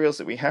materials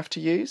that we have to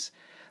use,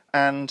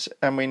 and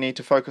we need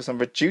to focus on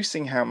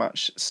reducing how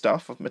much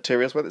stuff of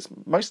materials, whether it's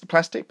mostly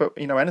plastic, but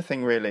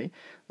anything really,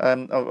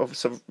 of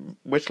sort of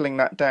whittling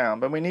that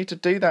down. But we need to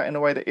do that in a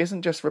way that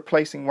isn't just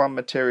replacing one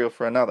material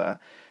for another.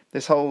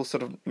 This whole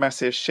sort of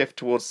massive shift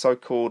towards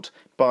so-called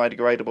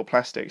biodegradable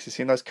plastics. You've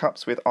seen those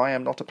cups with "I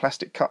am not a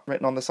plastic cup"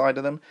 written on the side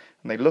of them,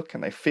 and they look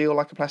and they feel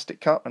like a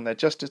plastic cup, and they're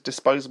just as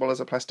disposable as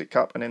a plastic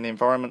cup, and in the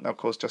environment they'll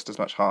cause just as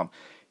much harm.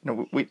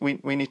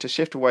 We need to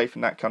shift away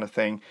from that kind of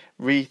thing,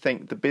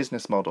 rethink the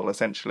business model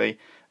essentially,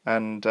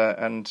 and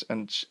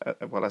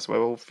as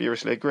we're all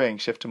furiously agreeing,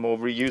 shift to more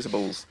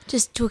reusables.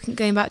 Just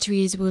going back to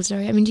reusables,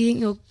 Laurie, do you think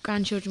your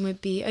grandchildren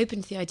would be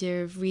open to the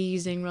idea of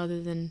reusing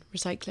rather than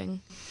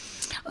recycling?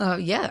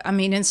 Yeah,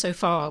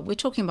 insofar, we're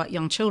talking about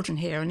young children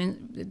here,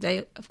 and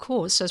they, of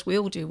course, as we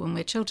all do when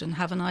we're children,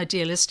 have an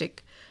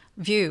idealistic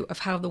view of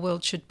how the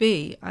world should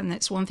be, and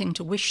it's one thing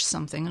to wish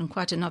something and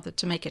quite another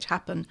to make it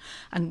happen,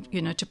 and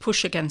to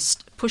push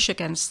against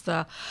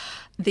the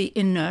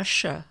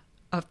inertia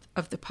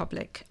of the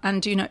public.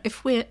 And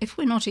if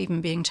we're not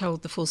even being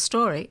told the full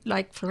story,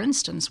 like for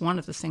instance, one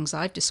of the things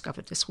I've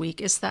discovered this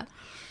week is that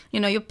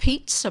your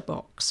pizza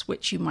box,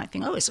 which you might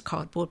think, it's a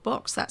cardboard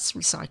box, that's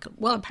recycled.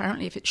 Well,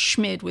 apparently if it's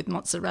smeared with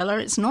mozzarella,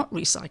 it's not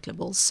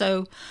recyclable.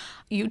 So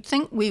you'd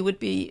think we would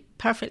be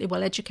perfectly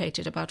well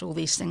educated about all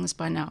these things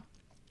by now.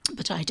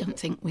 But I don't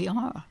think we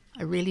are.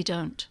 I really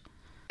don't.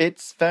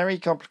 It's very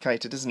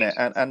complicated, isn't it?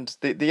 And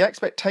the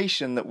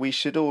expectation that we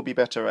should all be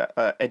better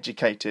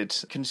educated,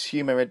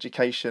 consumer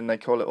education, they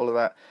call it, all of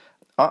that,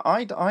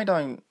 I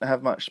don't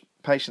have much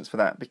patience for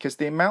that, because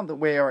the amount that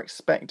we are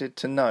expected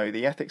to know,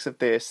 the ethics of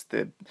this,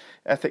 the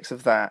ethics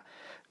of that,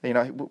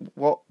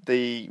 what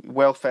the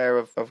welfare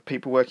of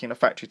people working in a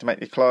factory to make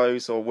the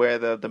clothes, or where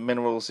the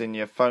minerals in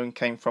your phone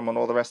came from, and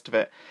all the rest of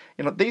it.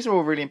 These are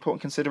all really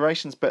important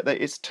considerations, but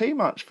it's too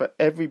much for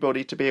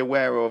everybody to be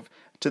aware of,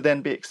 to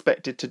then be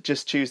expected to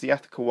just choose the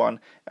ethical one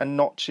and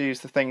not choose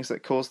the things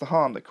that cause the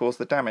harm, that cause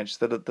the damage,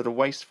 that are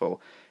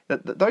wasteful.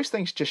 Those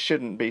things just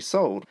shouldn't be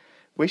sold.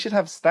 we should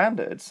have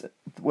standards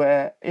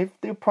where if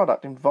the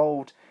product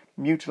involved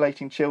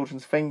mutilating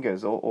children's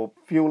fingers or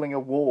fueling a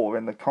war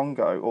in the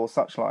Congo or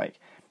such like,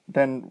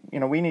 then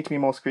we need to be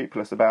more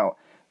scrupulous about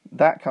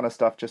that kind of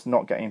stuff just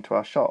not getting into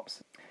our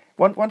shops.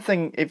 One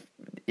thing,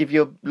 if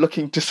you're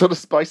looking to sort of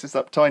spice this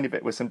up a tiny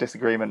bit with some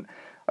disagreement,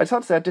 I just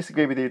have to say I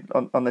disagree with you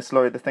on this,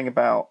 Laurie, the thing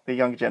about the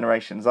younger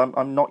generations.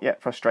 I'm not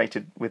yet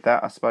frustrated with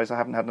that. I suppose I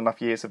haven't had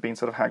enough years of being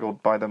sort of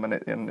haggled by them,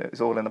 and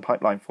it's all in the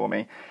pipeline for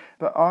me.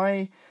 But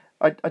I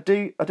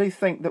do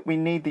think that we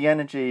need the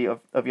energy of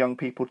young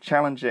people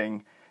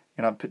challenging,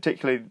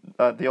 particularly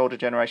the older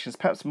generations,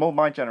 perhaps more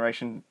my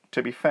generation,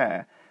 to be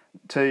fair,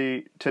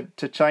 to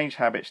change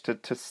habits,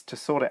 to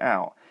sort it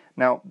out.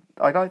 Now,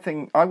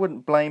 I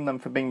wouldn't blame them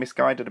for being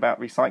misguided about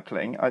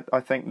recycling. I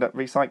think that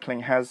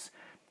recycling has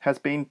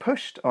been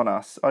pushed on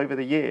us over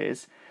the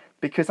years,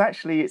 because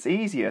actually it's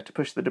easier to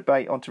push the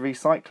debate onto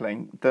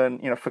recycling than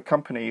for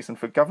companies and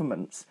for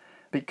governments,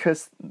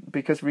 because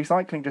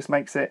recycling just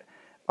makes it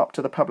up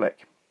to the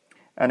public,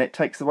 and it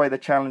takes away the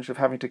challenge of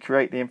having to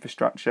create the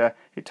infrastructure.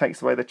 It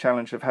takes away the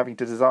challenge of having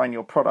to design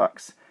your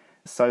products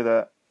so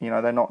that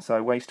they're not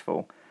so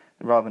wasteful,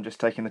 rather than just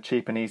taking the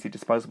cheap and easy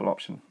disposable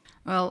option.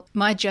 Well,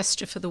 my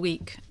gesture for the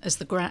week as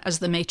the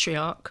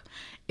matriarch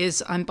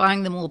is I'm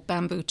buying them all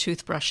bamboo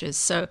toothbrushes,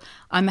 so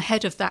I'm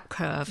ahead of that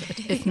curve,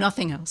 if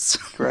nothing else.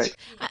 Great.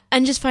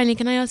 And just finally,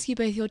 can I ask you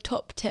both your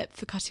top tip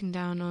for cutting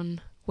down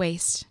on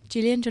waste?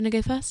 Julian, do you want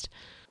to go first?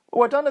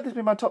 Well, I don't know if this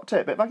will be my top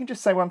tip, but if I can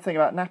just say one thing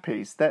about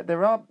nappies,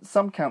 there are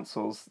some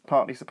councils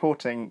partly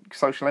supporting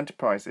social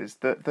enterprises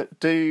that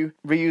do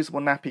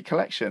reusable nappy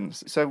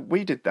collections. So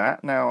we did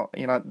that. Now,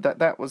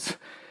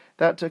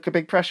 that took a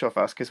big pressure off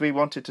us, because we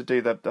wanted to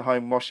do the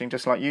home washing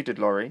just like you did,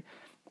 Laurie.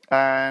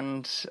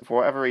 And for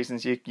whatever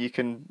reasons, you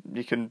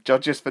can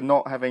judge us for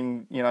not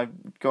having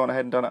gone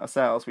ahead and done it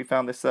ourselves. We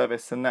found this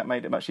service, and that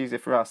made it much easier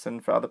for us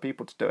and for other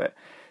people to do it.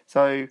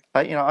 So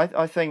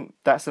I think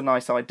that's a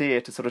nice idea,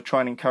 to sort of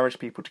try and encourage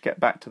people to get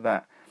back to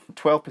that.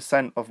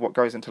 12% of what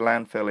goes into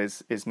landfill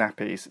is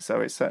nappies,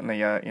 so it's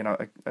certainly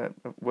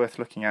worth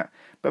looking at.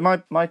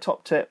 But my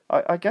top tip,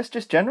 I guess,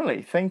 just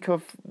generally think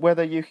of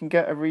whether you can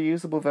get a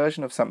reusable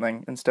version of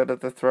something instead of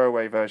the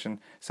throwaway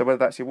version. So whether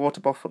that's your water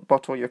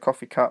bottle, your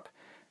coffee cup,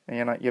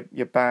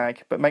 your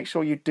bag, but make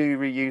sure you do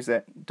reuse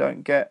it.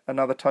 Don't get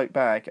another tote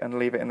bag and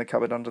leave it in the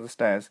cupboard under the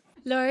stairs.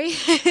 Laurie?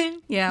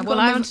 Yeah, well,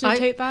 I've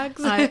tote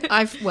bags.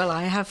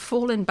 I have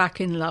fallen back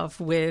in love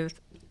with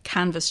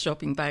canvas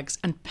shopping bags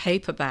and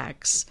paper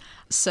bags.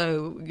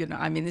 So,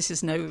 this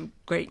is no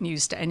great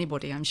news to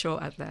anybody, I'm sure,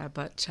 out there.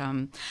 But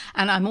and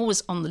I'm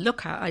always on the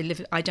lookout. I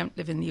don't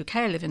live in the UK.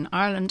 I live in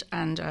Ireland,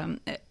 and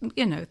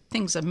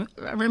things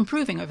are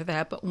improving over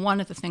there. But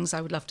one of the things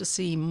I would love to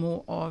see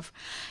more of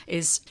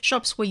is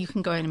shops where you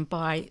can go in and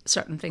buy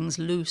certain things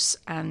loose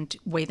and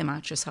weigh them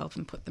out yourself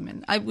and put them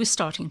in. I was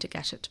starting to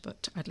get it,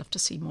 but I'd love to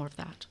see more of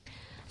that.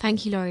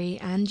 Thank you, Laurie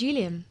and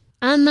Julian.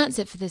 And that's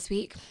it for this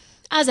week.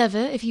 As ever,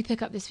 if you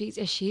pick up this week's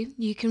issue,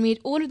 you can read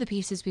all of the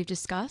pieces we've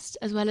discussed,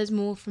 as well as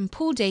more from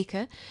Paul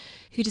Dacre,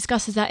 who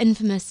discusses our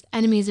infamous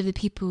Enemies of the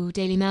People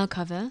Daily Mail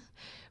cover,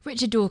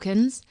 Richard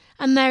Dawkins,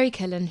 and Mary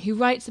Killen, who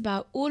writes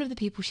about all of the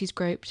people she's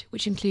groped,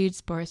 which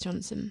includes Boris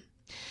Johnson.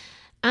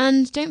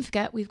 And don't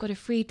forget, we've got a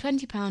free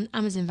 £20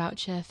 Amazon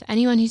voucher for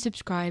anyone who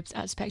subscribes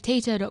at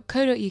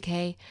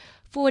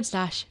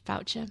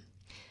spectator.co.uk/voucher.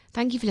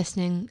 Thank you for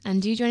listening,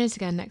 and do join us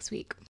again next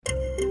week.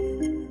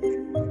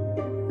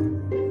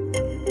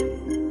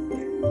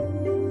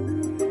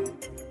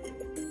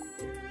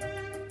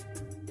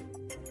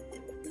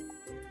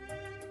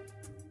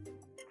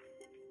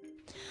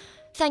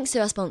 Thanks to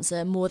our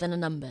sponsor, More Than a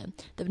Number,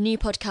 the new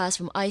podcast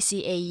from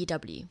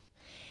ICAEW.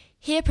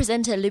 Hear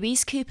presenter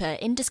Louise Cooper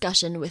in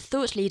discussion with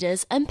thought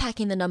leaders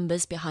unpacking the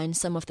numbers behind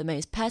some of the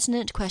most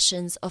pertinent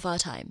questions of our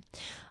time.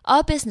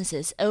 Are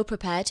businesses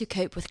ill-prepared to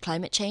cope with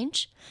climate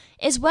change?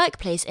 Is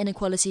workplace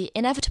inequality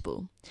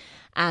inevitable?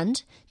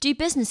 And do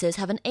businesses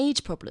have an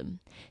age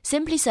problem?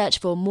 Simply search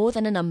for More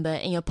Than a Number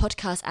in your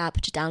podcast app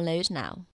to download now.